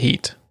because of the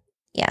heat.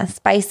 Yeah,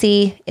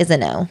 spicy is a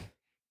no.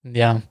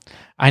 Yeah.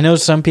 I know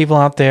some people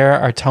out there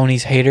are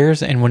Tony's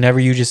haters, and whenever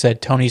you just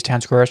said Tony's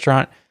Town Square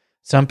restaurant,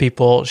 some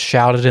people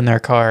shouted in their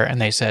car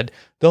and they said,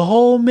 the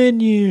whole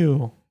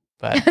menu.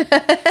 But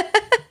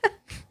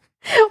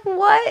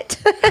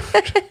What?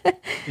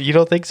 you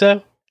don't think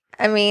so?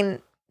 I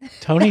mean,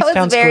 Tony's that was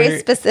Town very Square,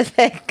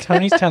 specific.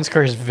 Tony's Town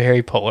Square is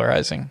very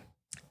polarizing.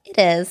 It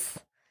is.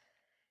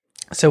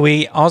 So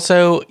we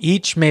also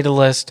each made a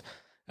list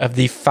of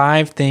the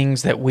 5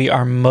 things that we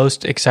are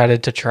most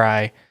excited to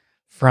try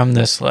from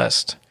this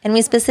list. And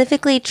we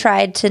specifically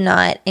tried to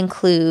not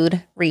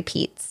include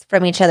repeats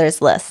from each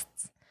other's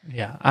lists.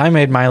 Yeah, I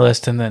made my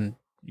list, and then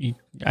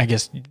I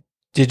guess,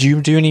 did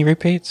you do any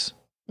repeats?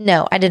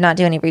 No, I did not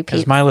do any repeats.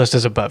 Because my list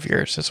is above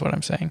yours, is what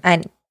I'm saying.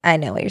 I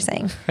know what you're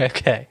saying.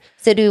 Okay.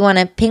 So do we want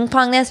to ping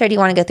pong this, or do you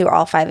want to go through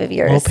all 5 of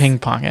yours? We'll ping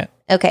pong it.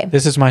 Okay.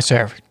 This is my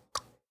serve.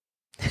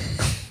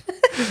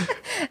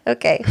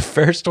 Okay.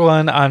 First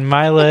one on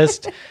my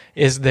list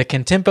is the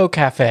Contempo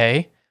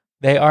Cafe.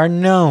 They are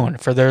known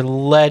for their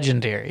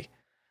legendary,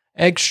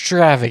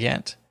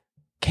 extravagant,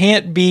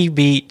 can't be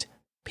beat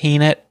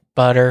peanut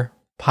butter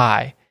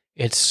pie.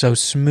 It's so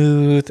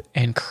smooth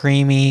and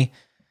creamy.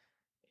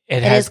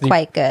 It is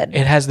quite good.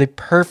 It has the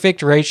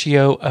perfect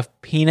ratio of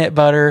peanut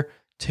butter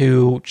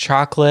to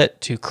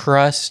chocolate to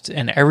crust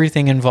and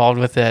everything involved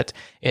with it.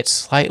 It's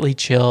slightly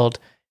chilled.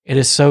 It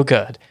is so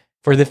good.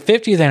 For the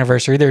 50th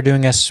anniversary, they're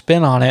doing a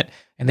spin on it,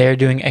 and they are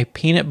doing a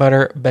peanut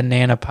butter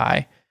banana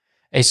pie.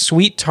 A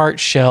sweet tart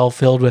shell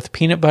filled with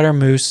peanut butter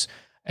mousse,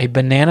 a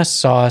banana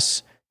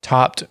sauce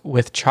topped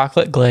with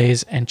chocolate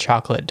glaze and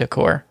chocolate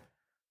decor.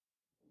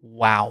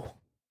 Wow.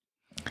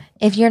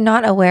 If you're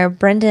not aware,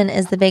 Brendan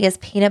is the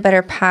biggest peanut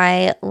butter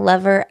pie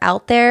lover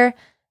out there.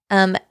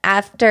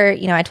 After,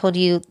 I told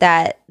you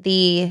that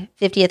the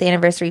 50th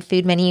anniversary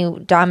food menu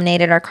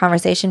dominated our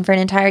conversation for an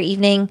entire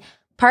evening.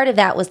 Part of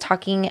that was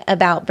talking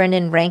about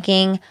Brendan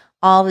ranking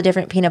all the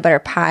different peanut butter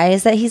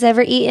pies that he's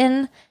ever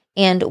eaten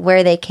and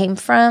where they came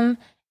from.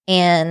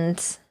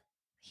 And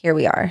here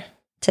we are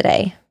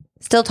today,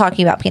 still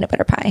talking about peanut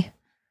butter pie.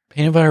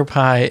 Peanut butter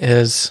pie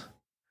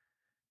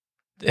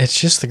it's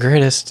just the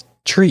greatest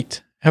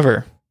treat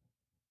ever.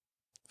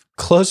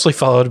 Closely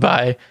followed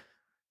by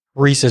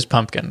Reese's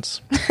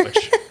Pumpkins,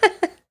 which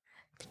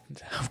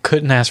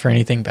couldn't ask for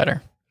anything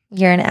better.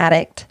 You're an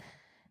addict.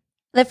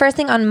 The first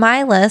thing on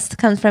my list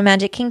comes from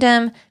Magic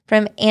Kingdom,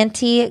 from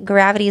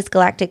Anti-Gravity's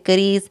Galactic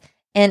Goodies,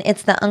 and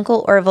it's the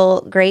Uncle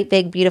Orville Great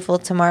Big Beautiful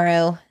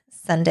Tomorrow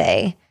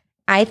Sundae.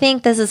 I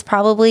think this is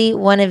probably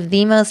one of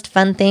the most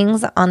fun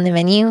things on the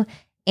menu,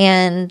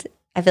 and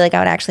I feel like I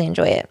would actually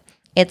enjoy it.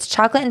 It's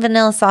chocolate and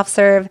vanilla soft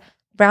serve,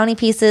 brownie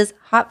pieces,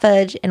 hot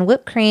fudge, and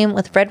whipped cream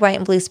with red, white,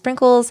 and blue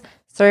sprinkles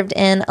served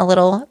in a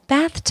little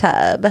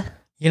bathtub.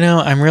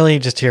 I'm really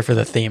just here for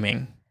the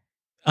theming.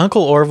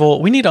 Uncle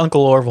Orville, we need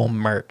Uncle Orville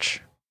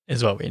merch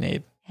is what we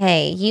need.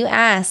 Hey, you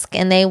ask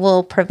and they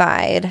will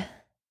provide.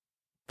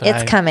 But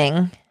it's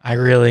coming. I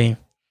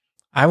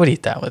would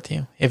eat that with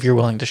you if you're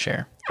willing to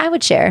share. I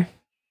would share.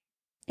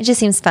 It just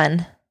seems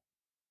fun.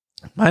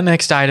 My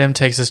next item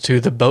takes us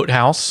to the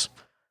Boathouse,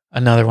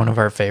 another one of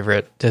our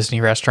favorite Disney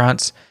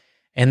restaurants.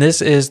 And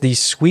this is the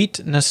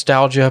Sweet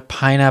Nostalgia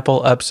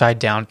Pineapple Upside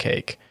Down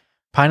Cake.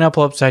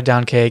 Pineapple upside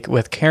down cake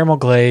with caramel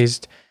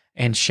glazed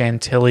and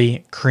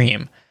chantilly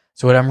cream.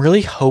 So what I'm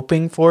really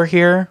hoping for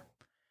here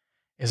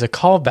is a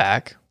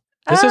callback.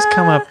 This has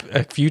come up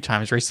a few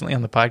times recently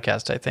on the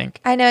podcast, I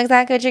think. I know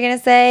exactly what you're going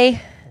to say.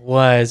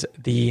 Was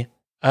the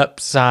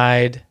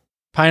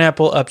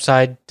pineapple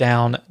upside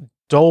down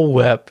Dole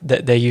Whip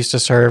that they used to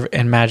serve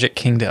in Magic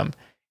Kingdom.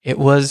 It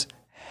was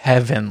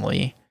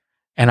heavenly.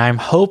 And I'm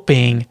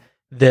hoping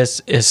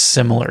this is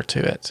similar to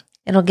it.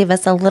 It'll give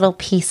us a little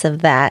piece of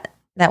that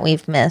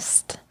we've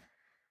missed.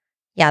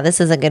 Yeah,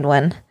 this is a good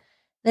one.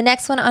 The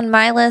next one on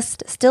my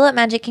list, still at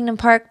Magic Kingdom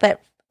Park,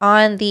 but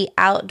on the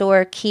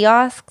outdoor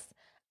kiosks.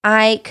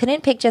 I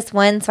couldn't pick just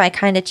one, so I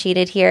kind of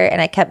cheated here,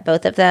 and I kept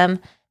both of them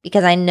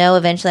because I know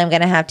eventually I'm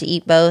going to have to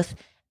eat both.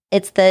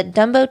 It's the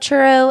Dumbo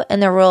Churro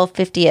and the Royal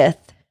 50th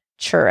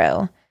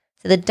Churro.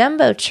 So the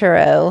Dumbo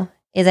Churro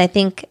is, I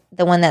think,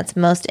 the one that's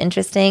most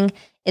interesting.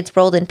 It's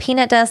rolled in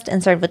peanut dust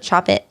and served with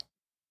chocolate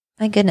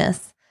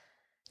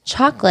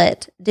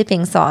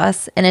dipping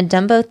sauce in a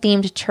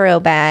Dumbo-themed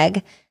churro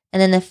bag.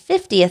 And then the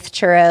 50th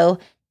churro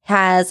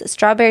has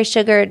strawberry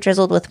sugar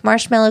drizzled with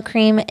marshmallow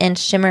cream and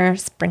shimmer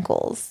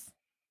sprinkles.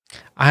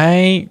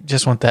 I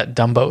just want that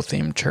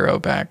Dumbo-themed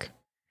churro bag.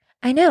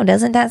 I know.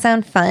 Doesn't that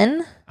sound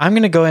fun? I'm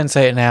going to go ahead and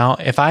say it now.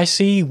 If I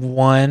see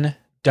one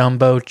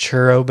Dumbo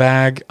churro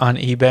bag on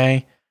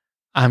eBay,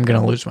 I'm going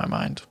to lose my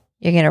mind.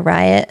 You're going to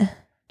riot?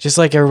 Just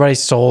like everybody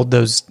sold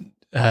those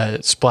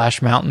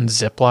Splash Mountain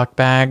Ziploc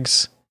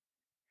bags.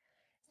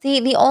 See,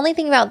 the only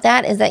thing about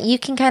that is that you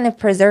can kind of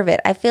preserve it.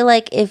 I feel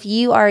like if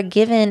you are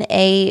given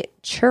a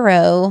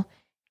churro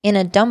in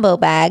a Dumbo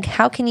bag,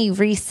 how can you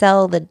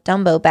resell the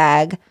Dumbo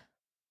bag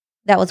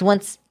that was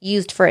once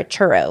used for a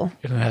churro?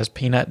 It has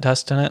peanut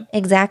dust in it.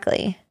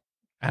 Exactly.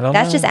 I don't know.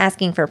 That's just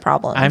asking for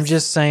problems. I'm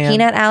just saying.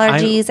 Peanut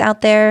allergies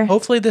out there.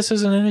 Hopefully this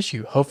isn't an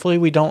issue. Hopefully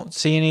we don't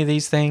see any of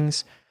these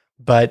things.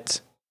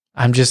 But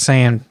I'm just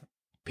saying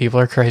people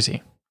are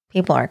crazy.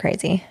 People are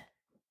crazy.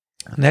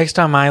 Next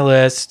on my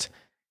list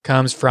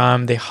comes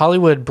from the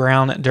Hollywood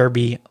Brown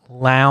Derby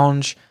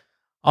Lounge,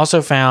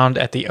 also found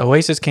at the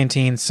Oasis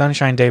Canteen,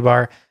 Sunshine Day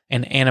Bar,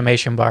 and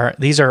Animation Bar.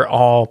 These are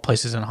all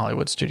places in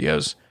Hollywood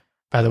studios,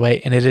 by the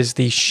way, and it is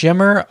the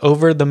Shimmer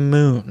Over the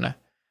Moon.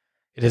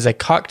 It is a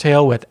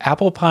cocktail with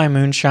apple pie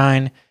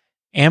moonshine,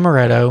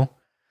 amaretto,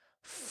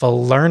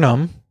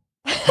 falernum.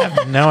 I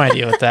have no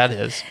idea what that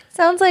is.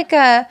 Sounds like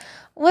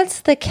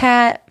what's the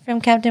cat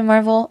from Captain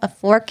Marvel? A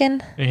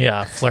Flurkin?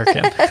 Yeah,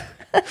 Flurkin.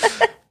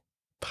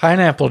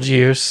 Pineapple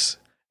juice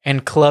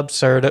and club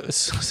soda.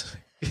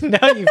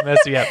 Now you've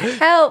messed me up.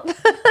 Help.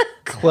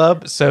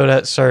 Club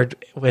soda served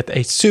with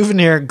a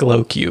souvenir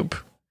glow cube.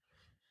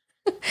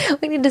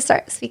 We need to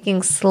start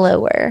speaking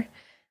slower.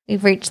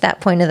 We've reached that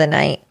point of the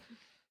night.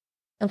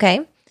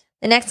 Okay.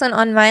 The next one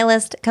on my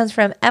list comes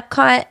from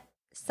Epcot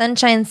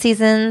Sunshine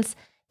Seasons,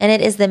 and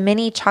it is the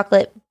mini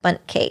chocolate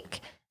bundt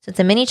cake. So it's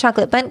a mini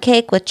chocolate bundt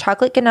cake with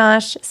chocolate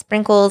ganache,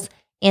 sprinkles,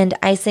 and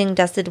icing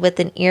dusted with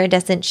an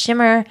iridescent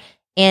shimmer,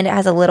 and it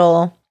has a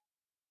little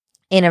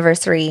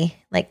anniversary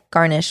like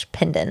garnish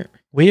pendant.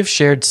 We have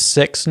shared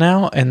 6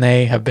 now, and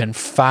they have been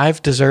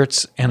 5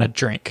 desserts and a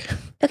drink.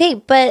 Okay,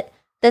 but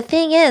the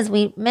thing is,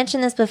 we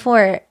mentioned this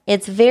before,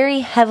 it's very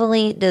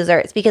heavily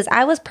desserts because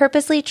I was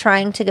purposely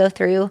trying to go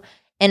through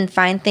and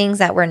find things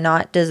that were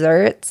not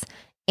desserts,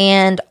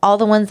 and all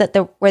the ones that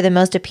were the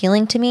most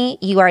appealing to me,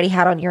 you already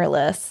had on your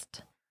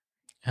list.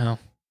 Oh.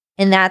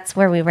 And that's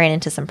where we ran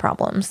into some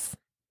problems.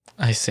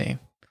 I see.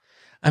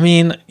 I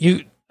mean,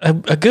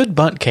 a good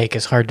bundt cake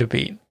is hard to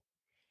beat.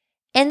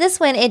 And this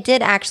one, it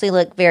did actually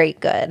look very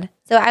good.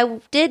 So I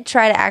did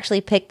try to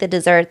actually pick the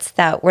desserts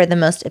that were the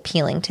most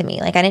appealing to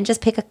me. Like I didn't just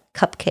pick a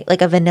cupcake,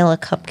 like a vanilla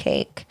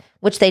cupcake,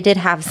 which they did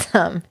have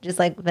some, just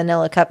like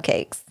vanilla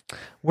cupcakes.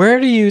 Where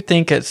do you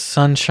think at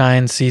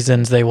Sunshine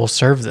Seasons they will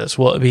serve this?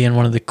 Will it be in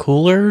one of the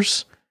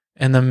coolers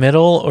in the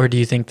middle, or do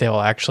you think they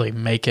will actually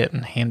make it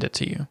and hand it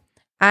to you?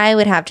 I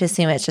would have to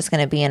assume it's just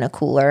going to be in a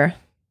cooler.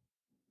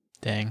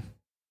 Dang.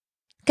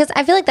 Because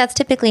I feel like that's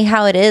typically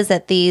how it is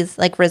at these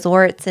like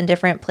resorts and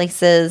different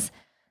places.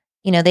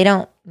 You know, they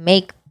don't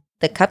make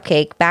the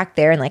cupcake back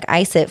there and like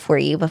ice it for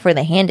you before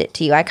they hand it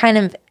to you. I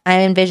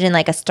envision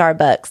like a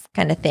Starbucks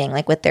kind of thing,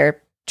 like with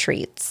their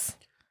treats.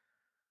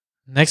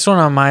 Next one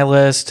on my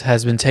list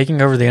has been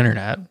taking over the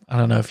internet. I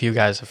don't know if you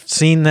guys have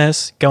seen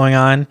this going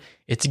on.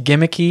 It's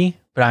gimmicky,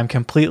 but I'm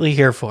completely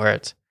here for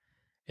it.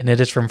 And it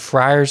is from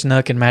Friar's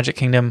Nook in Magic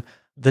Kingdom,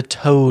 the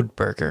Toad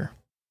Burger.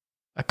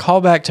 A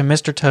callback to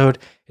Mr. Toad.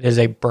 It is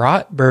a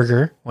brat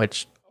burger,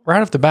 which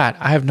right off the bat,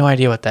 I have no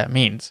idea what that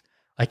means.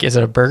 Like, is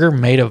it a burger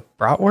made of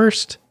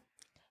bratwurst?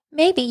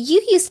 Maybe.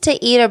 You used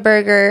to eat a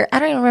burger. I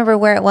don't even remember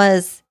where it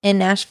was in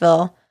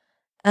Nashville.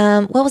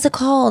 What was it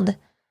called?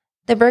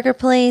 The burger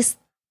place?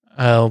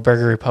 Oh,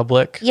 Burger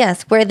Republic.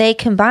 Yes, where they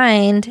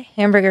combined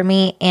hamburger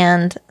meat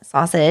and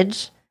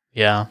sausage.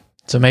 Yeah.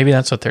 So maybe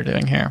that's what they're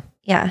doing here.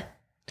 Yeah.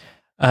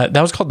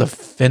 That was called the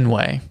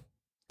Fenway.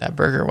 That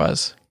burger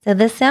was. So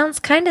this sounds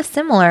kind of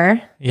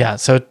similar. Yeah.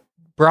 So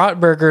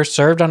brat burger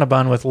served on a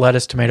bun with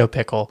lettuce, tomato,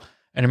 pickle,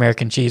 and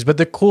American cheese. But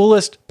the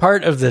coolest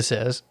part of this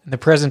is the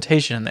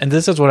presentation, and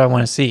this is what I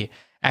want to see,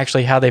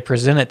 actually how they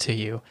present it to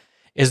you,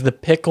 is the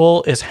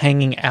pickle is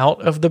hanging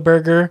out of the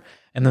burger,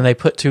 and then they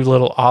put 2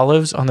 little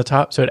olives on the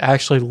top, so it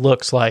actually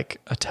looks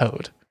like a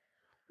toad.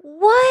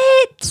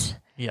 What?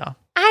 Yeah.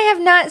 I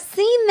have not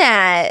seen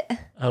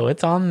that. Oh,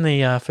 it's on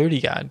the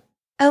foodie guide.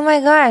 Oh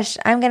my gosh.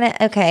 I'm going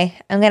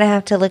to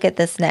have to look at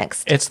this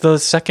next. It's the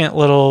second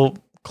little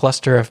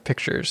cluster of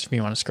pictures if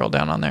you want to scroll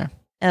down on there.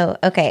 Oh,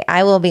 okay.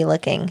 I will be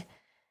looking.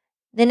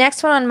 The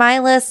next one on my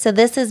list, so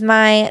this is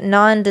my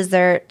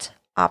non-dessert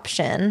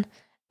option.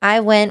 I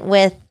went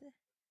with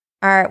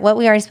what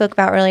we already spoke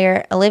about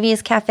earlier,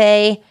 Olivia's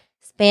Cafe,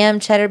 Spam,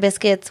 cheddar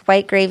biscuits,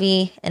 white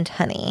gravy, and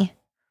honey.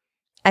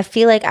 I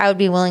feel like I would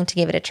be willing to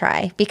give it a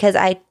try because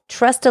I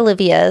trust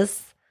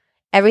Olivia's.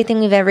 Everything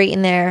we've ever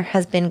eaten there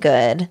has been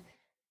good.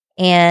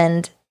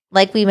 And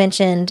like we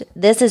mentioned,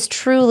 this is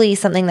truly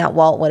something that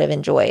Walt would have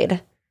enjoyed.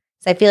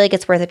 So I feel like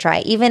it's worth a try.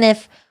 Even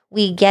if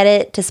we get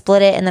it to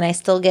split it and then I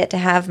still get to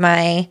have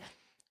my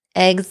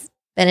eggs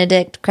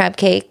Benedict crab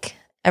cake,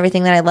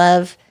 everything that I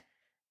love,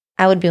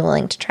 I would be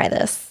willing to try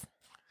this.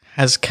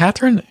 Has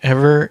Catherine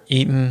ever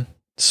eaten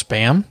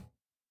Spam?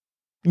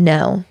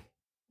 No.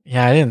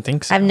 Yeah, I didn't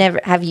think so.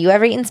 Have you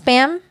ever eaten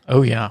Spam?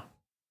 Oh, yeah.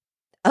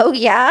 Oh,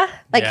 yeah?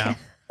 Like, Yeah.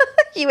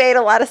 You ate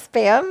a lot of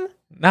Spam?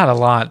 Not a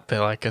lot,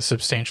 but like a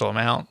substantial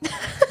amount.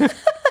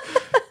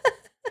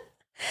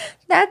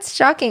 That's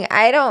shocking.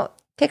 I don't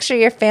picture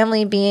your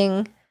family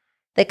being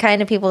the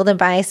kind of people that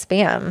buy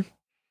Spam.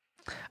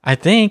 I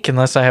think,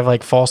 unless I have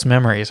like false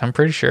memories, I'm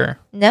pretty sure.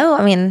 No,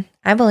 I mean,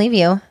 I believe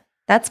you.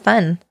 That's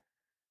fun.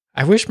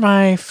 I wish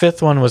my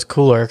fifth one was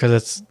cooler because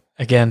it's,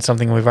 again,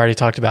 something we've already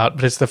talked about,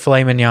 but it's the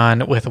filet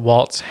mignon with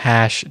Walt's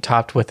hash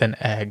topped with an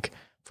egg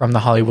from the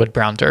Hollywood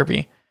Brown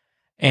Derby.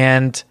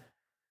 And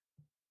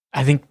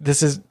I think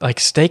this is like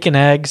steak and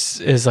eggs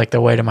is like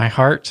the way to my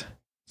heart.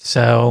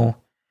 So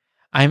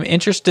I'm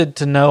interested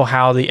to know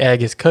how the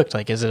egg is cooked.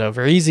 Like, is it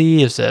over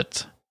easy? Is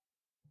it,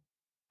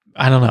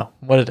 I don't know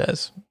what it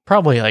is.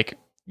 Probably like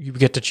you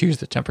get to choose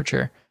the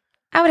temperature.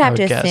 I would have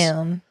to guess.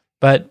 assume.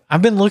 But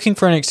I've been looking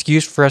for an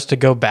excuse for us to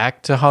go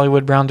back to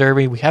Hollywood Brown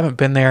Derby. We haven't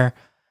been there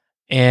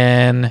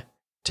in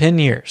 10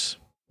 years.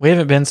 We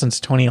haven't been since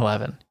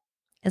 2011.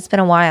 It's been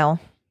a while.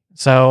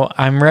 So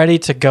I'm ready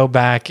to go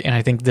back, and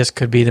I think this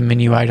could be the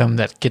menu item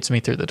that gets me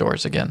through the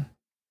doors again.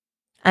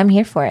 I'm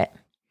here for it.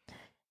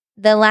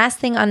 The last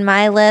thing on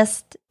my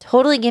list,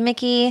 totally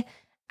gimmicky.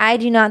 I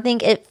do not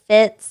think it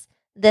fits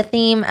the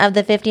theme of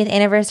the 50th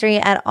anniversary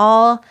at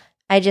all.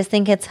 I just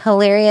think it's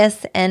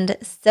hilarious and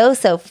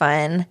so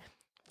fun.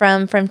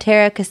 From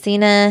Frontera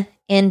Cocina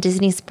in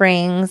Disney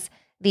Springs,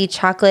 the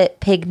chocolate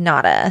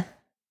pignata.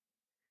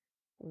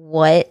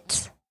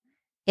 What?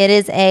 It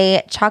is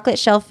a chocolate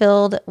shell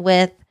filled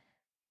with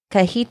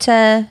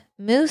cajita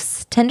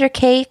mousse, tender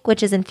cake,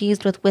 which is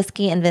infused with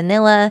whiskey and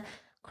vanilla,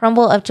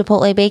 crumble of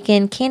chipotle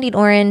bacon, candied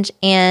orange,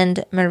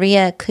 and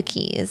Maria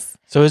cookies.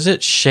 So is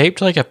it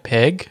shaped like a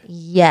pig?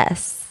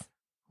 Yes.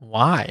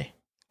 Why?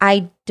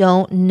 I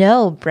don't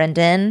know,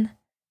 Brendan.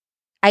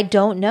 I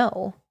don't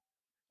know.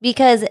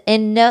 Because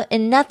in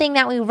nothing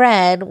that we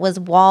read was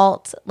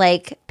Walt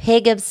like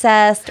pig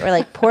obsessed or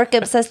like pork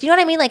obsessed. You know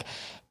what I mean? Like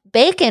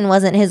bacon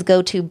wasn't his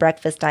go-to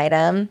breakfast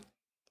item.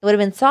 It would have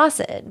been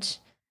sausage.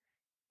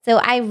 So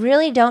I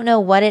really don't know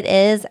what it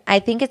is. I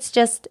think it's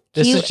just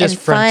cute This is just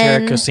and fun.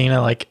 Frontera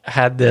Cocina like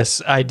had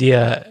this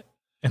idea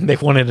and they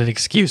wanted an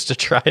excuse to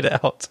try it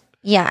out.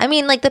 Yeah, I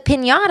mean like the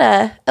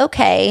piñata,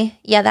 okay.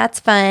 Yeah, that's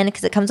fun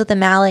because it comes with a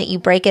mallet. You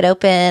break it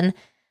open.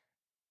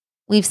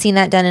 We've seen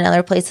that done in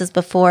other places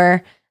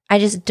before. I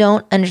just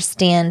don't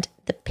understand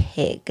the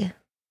pig.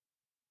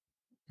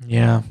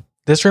 Yeah.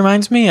 This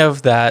reminds me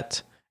of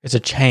that. It's a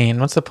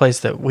chain. What's the place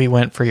that we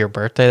went for your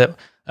birthday?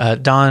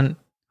 That Don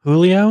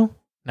Julio?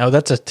 No,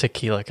 that's a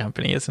tequila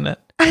company, isn't it?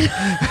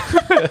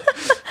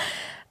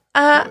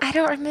 I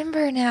don't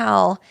remember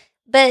now.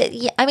 But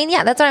yeah, I mean,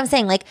 yeah, that's what I'm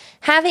saying. Like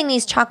having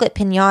these chocolate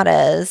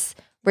piñatas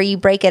where you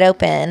break it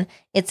open,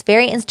 it's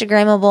very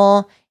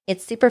Instagrammable.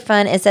 It's super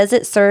fun. It says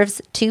it serves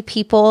 2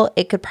 people.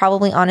 It could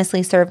probably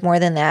honestly serve more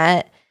than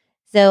that.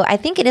 So I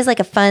think it is like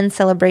a fun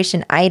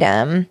celebration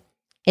item.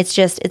 It's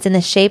in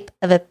the shape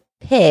of a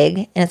pig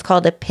and it's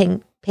called a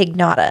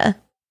pignata.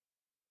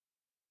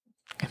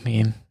 I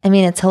mean,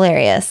 it's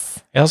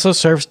hilarious. it also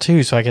serves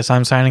 2, so I guess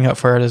I'm signing up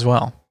for it as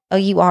well. Oh,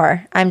 you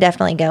are. I'm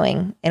definitely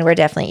going and we're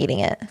definitely eating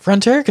it.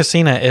 Frontera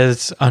Cocina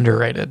is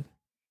underrated.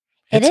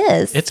 It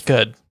is. It's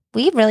good.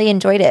 We've really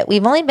enjoyed it.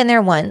 We've only been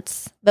there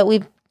once, but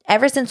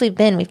ever since we've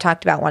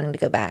talked about wanting to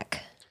go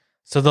back.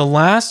 So the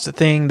last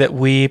thing that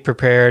we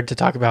prepared to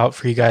talk about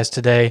for you guys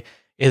today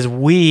is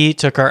we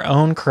took our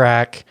own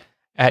crack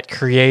at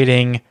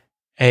creating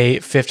a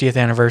 50th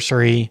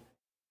anniversary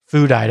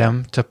food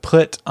item to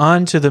put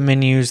onto the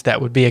menus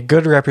that would be a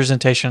good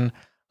representation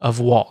of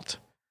Walt.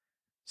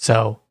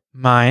 So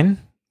mine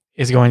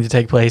is going to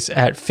take place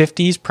at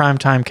 50's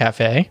Primetime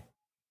Cafe.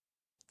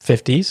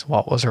 50's,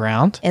 Walt was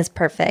around. Is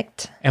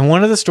perfect. And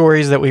one of the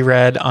stories that we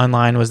read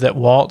online was that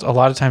Walt a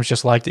lot of times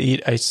just liked to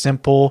eat a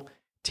simple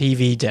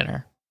TV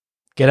dinner.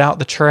 Get out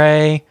the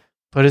tray,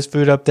 put his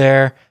food up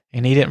there,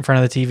 and eat it in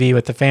front of the TV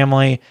with the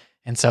family.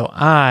 And so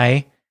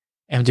I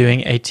am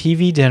doing a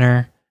TV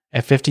dinner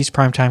at 50's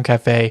Primetime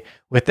Cafe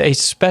with a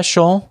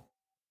special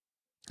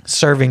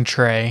serving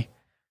tray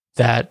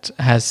that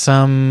has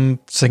some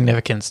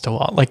significance to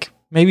Walt. Like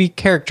maybe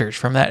characters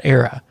from that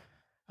era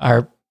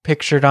are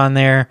pictured on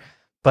there,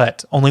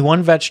 but only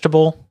one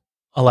vegetable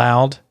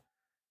allowed,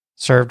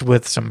 served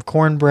with some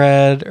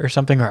cornbread or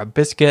something, or a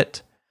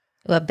biscuit.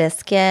 A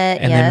biscuit,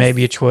 and then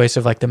maybe a choice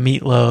of like the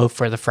meatloaf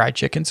or the fried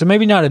chicken. So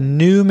maybe not a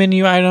new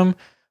menu item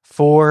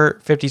for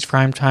 50's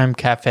Primetime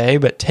Cafe,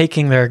 but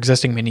taking their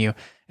existing menu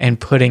and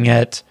putting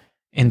it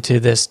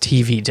into this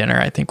TV dinner,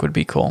 I think would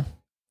be cool.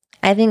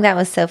 I think that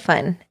was so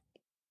fun.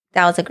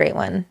 That was a great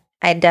one.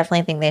 I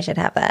definitely think they should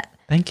have that.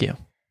 Thank you.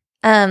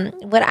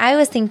 What I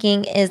was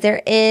thinking is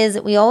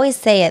we always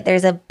say it,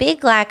 there's a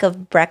big lack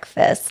of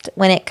breakfast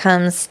when it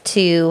comes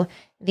to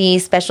the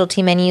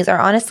specialty menus are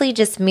honestly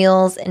just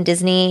meals in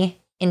Disney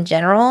in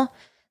general.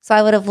 So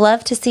I would have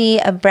loved to see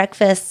a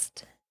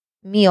breakfast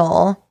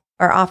meal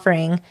or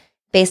offering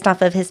based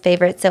off of his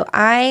favorite. So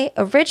I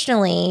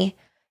originally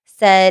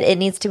said it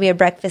needs to be a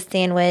breakfast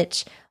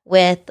sandwich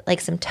with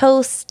like some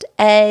toast,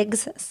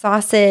 eggs,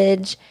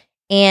 sausage,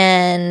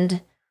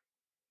 and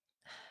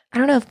I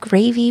don't know if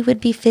gravy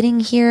would be fitting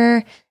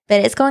here,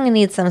 but it's going to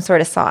need some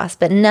sort of sauce,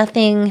 but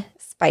nothing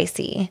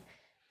spicy.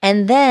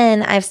 And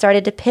then I've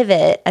started to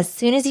pivot. As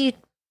soon as you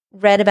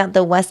read about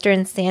the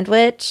Western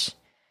sandwich,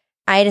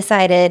 I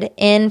decided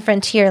in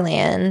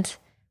Frontierland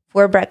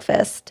for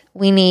breakfast,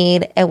 we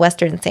need a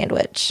Western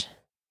sandwich.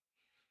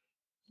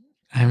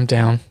 I'm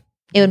down.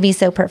 It would be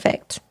so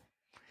perfect.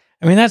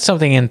 I mean, that's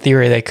something in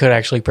theory they could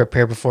actually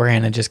prepare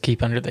beforehand and just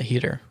keep under the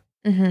heater.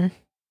 Mm-hmm.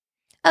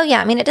 Oh,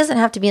 yeah. I mean, it doesn't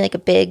have to be like a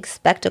big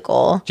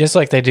spectacle. Just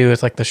like they do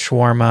with like the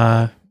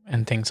shawarma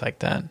and things like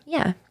that.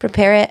 Yeah.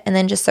 Prepare it and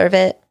then just serve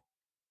it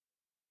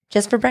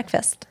just for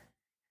breakfast.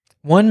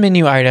 One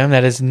menu item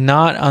that is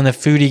not on the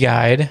foodie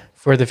guide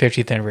for the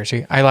 50th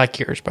anniversary. I like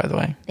yours, by the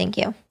way. Thank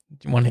you.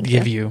 Wanted to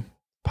give you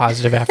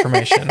positive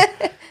affirmation.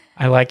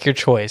 I like your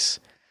choice.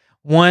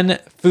 One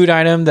food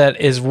item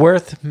that is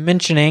worth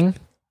mentioning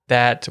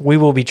that we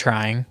will be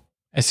trying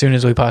as soon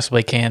as we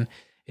possibly can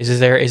is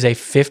there is a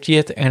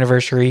 50th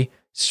anniversary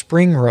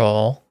spring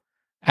roll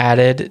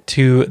added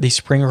to the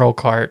spring roll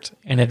cart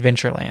in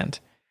Adventureland.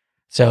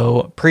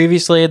 So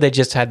previously they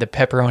just had the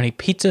pepperoni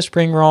pizza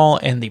spring roll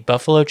and the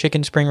buffalo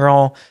chicken spring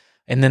roll.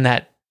 And then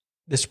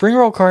the spring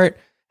roll cart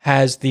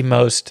has the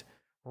most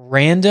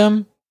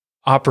random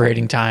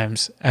operating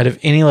times out of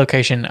any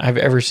location I've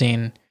ever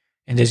seen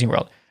in Disney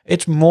World.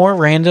 It's more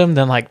random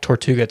than like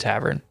Tortuga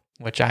Tavern,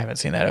 which I haven't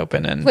seen that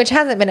open in. Which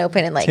hasn't been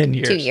open in like 10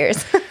 years. 2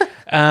 years.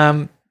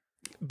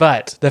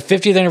 But the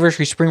 50th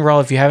anniversary spring roll,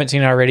 if you haven't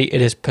seen it already,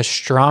 it is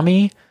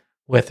pastrami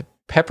with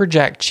pepper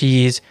jack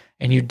cheese,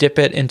 and you dip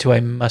it into a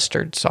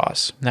mustard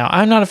sauce. Now,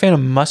 I'm not a fan of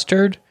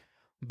mustard,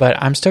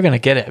 but I'm still going to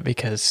get it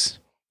because...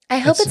 I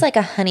hope it's like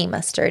a honey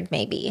mustard,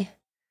 maybe.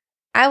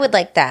 I would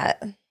like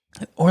that.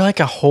 Or like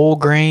a whole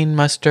grain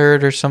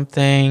mustard or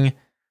something.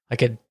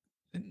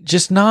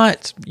 Just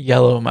not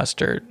yellow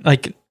mustard.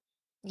 Like...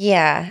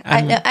 Yeah,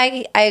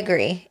 I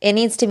agree. It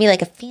needs to be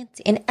like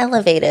an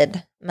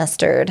elevated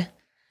mustard.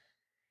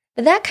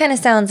 But that kind of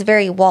sounds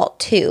very Walt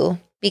too,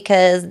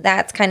 because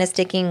that's kind of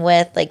sticking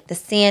with like the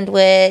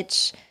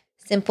sandwich,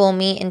 simple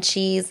meat and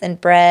cheese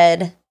and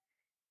bread.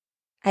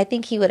 I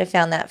think he would have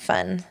found that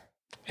fun.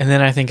 And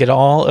then I think at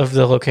all of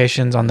the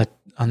locations on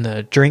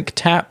the drink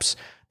taps,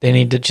 they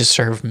need to just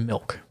serve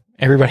milk.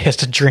 Everybody has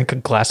to drink a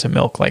glass of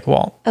milk like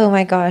Walt. Oh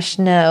my gosh,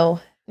 no.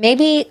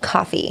 Maybe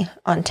coffee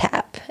on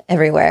tap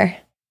everywhere.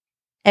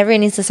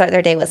 Everyone needs to start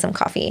their day with some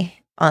coffee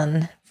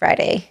on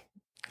Friday.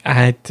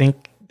 I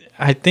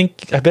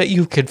bet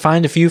you could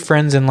find a few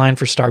friends in line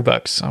for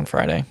Starbucks on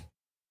Friday.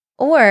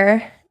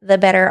 Or the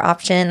better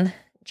option,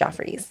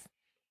 Joffrey's.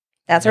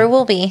 That's where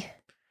we'll be.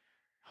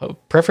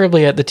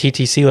 Preferably at the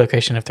TTC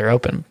location if they're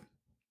open.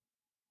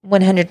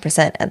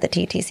 100% at the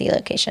TTC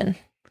location.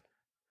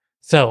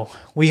 So,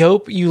 we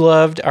hope you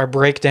loved our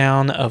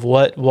breakdown of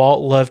what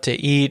Walt loved to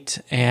eat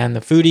and the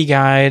foodie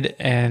guide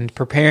and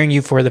preparing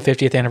you for the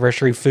 50th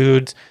anniversary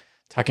foods,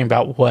 talking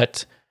about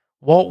what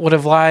Walt would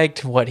have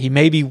liked, what he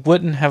maybe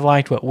wouldn't have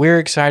liked, what we're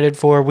excited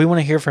for. We want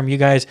to hear from you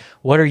guys.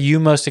 What are you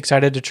most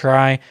excited to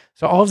try?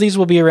 So all of these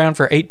will be around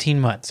for 18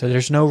 months. So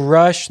there's no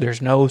rush.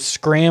 There's no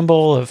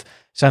scramble of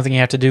something you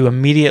have to do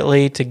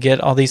immediately to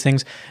get all these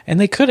things. And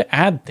they could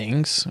add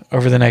things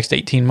over the next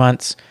 18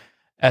 months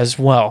as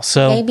well.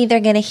 So maybe they're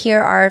going to hear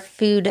our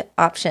food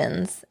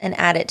options and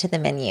add it to the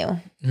menu.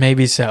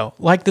 Maybe so.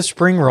 Like the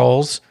spring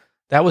rolls,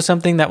 that was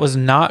something that was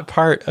not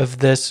part of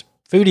this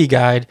foodie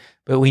guide,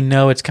 but we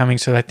know it's coming,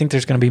 so I think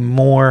there's going to be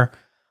more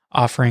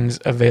offerings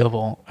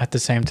available at the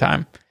same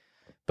time.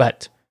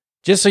 But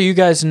just so you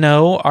guys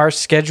know, our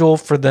schedule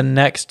for the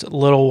next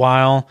little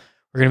while,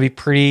 we're going to be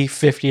pretty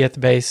 50th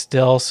based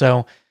still.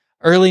 So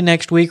early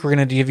next week, we're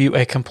going to give you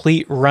a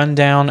complete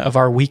rundown of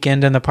our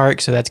weekend in the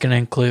park. So that's going to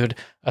include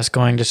us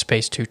going to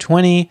Space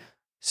 220,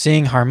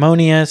 seeing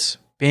Harmonious,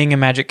 being in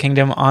Magic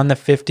Kingdom on the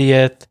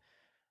 50th,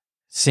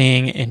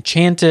 seeing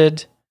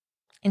Enchanted.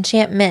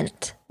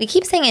 Enchantment. We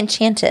keep saying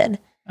Enchanted.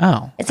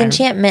 Oh. It's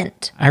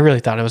Enchantment. I really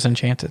thought it was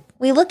Enchanted.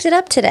 We looked it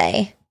up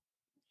today.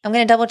 I'm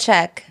going to double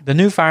check. The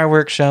new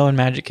fireworks show in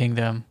Magic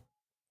Kingdom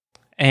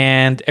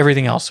and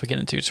everything else we get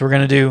into. So we're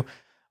going to do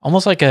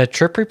almost like a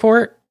trip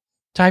report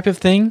type of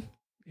thing,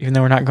 even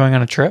though we're not going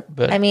on a trip.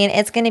 But I mean,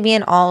 it's going to be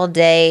an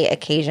all-day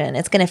occasion.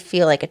 It's going to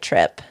feel like a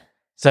trip.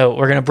 So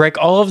we're going to break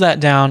all of that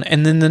down.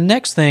 And then the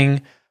next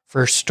thing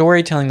for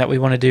storytelling that we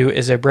want to do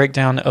is a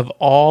breakdown of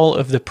all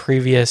of the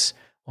previous,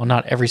 well,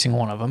 not every single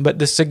one of them, but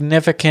the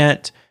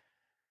significant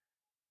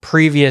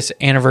previous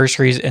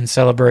anniversaries and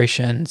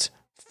celebrations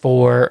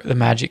for the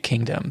Magic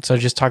Kingdom. So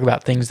just talk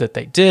about things that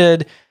they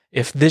did.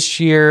 If this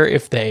year,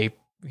 if they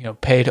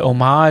paid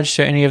homage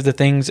to any of the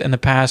things in the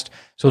past.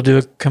 So we'll do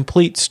a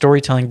complete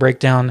storytelling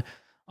breakdown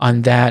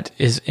on that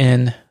is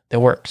in the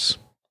works.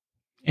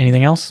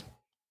 Anything else?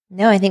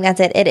 No, I think that's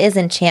it. It is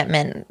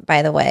enchantment,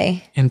 by the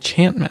way.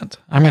 Enchantment.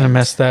 I'm going to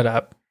mess that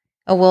up.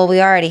 Oh, well,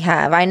 we already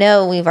have. I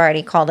know we've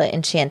already called it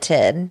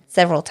enchanted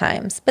several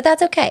times, but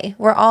that's okay.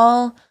 We're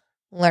all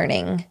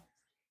learning.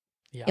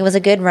 Yeah. It was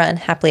a good run.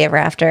 Happily ever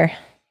after.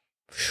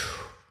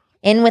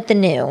 In with the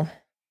new.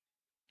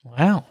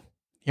 Wow.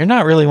 You're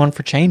not really one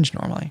for change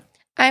normally.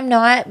 I'm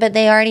not, but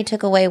they already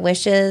took away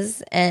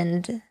wishes,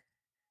 and,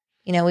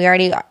 we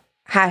already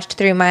hashed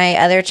through my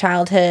other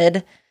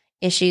childhood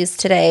issues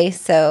today,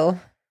 so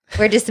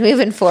we're just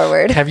moving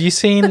forward. Have you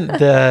seen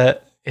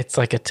it's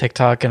like a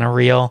TikTok and a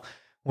reel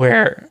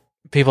where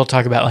people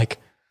talk about like,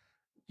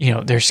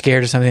 they're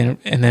scared of something,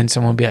 and then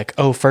someone will be like,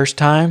 oh, first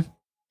time?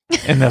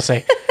 And they'll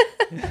say,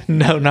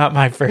 no, not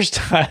my first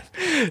time.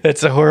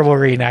 It's a horrible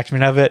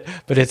reenactment of it,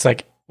 but it's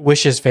like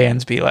wishes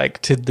fans be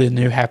like to the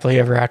new Happily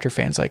Ever After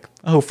fans, like,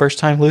 oh, first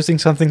time losing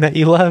something that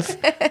you love?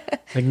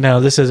 Like, no,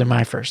 this isn't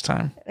my first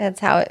time. That's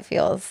how it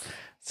feels.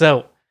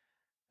 So,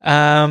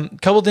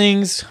 couple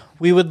things.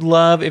 We would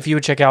love if you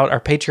would check out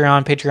our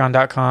Patreon,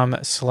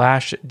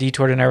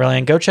 patreon.com/Detour to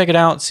Neverland. Go check it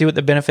out, see what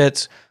the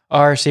benefits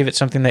are, see if it's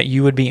something that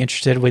you would be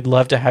interested. We'd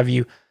love to have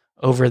you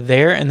over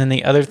there. And then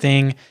the other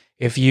thing,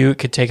 if you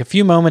could take a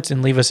few moments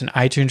and leave us an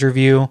iTunes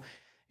review,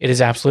 it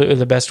is absolutely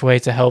the best way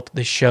to help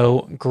the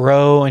show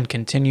grow and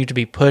continue to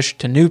be pushed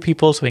to new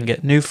people so we can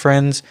get new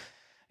friends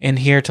in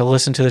here to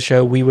listen to the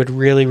show. We would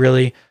really,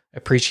 really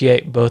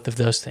appreciate both of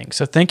those things.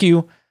 So thank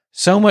you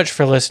so much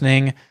for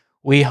listening.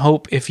 We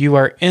hope if you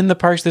are in the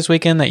parks this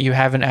weekend that you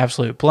have an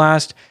absolute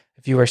blast.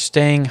 If you are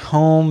staying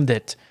home,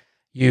 that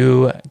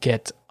you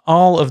get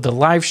all of the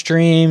live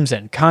streams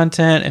and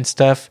content and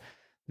stuff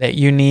that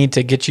you need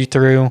to get you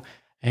through.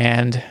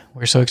 And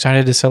we're so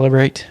excited to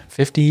celebrate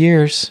 50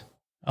 years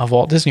of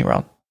Walt Disney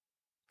World.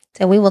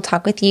 So we will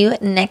talk with you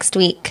next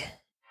week.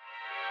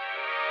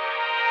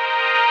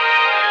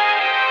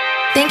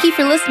 Thank you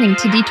for listening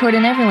to Detour to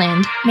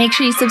Neverland. Make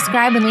sure you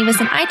subscribe and leave us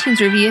an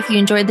iTunes review if you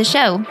enjoyed the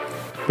show.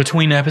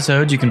 Between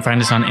episodes, you can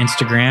find us on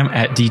Instagram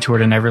at Detour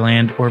to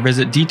Neverland or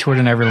visit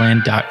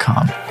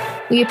detourtoneverland.com.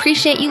 We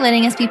appreciate you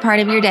letting us be part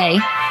of your day.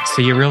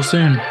 See you real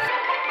soon.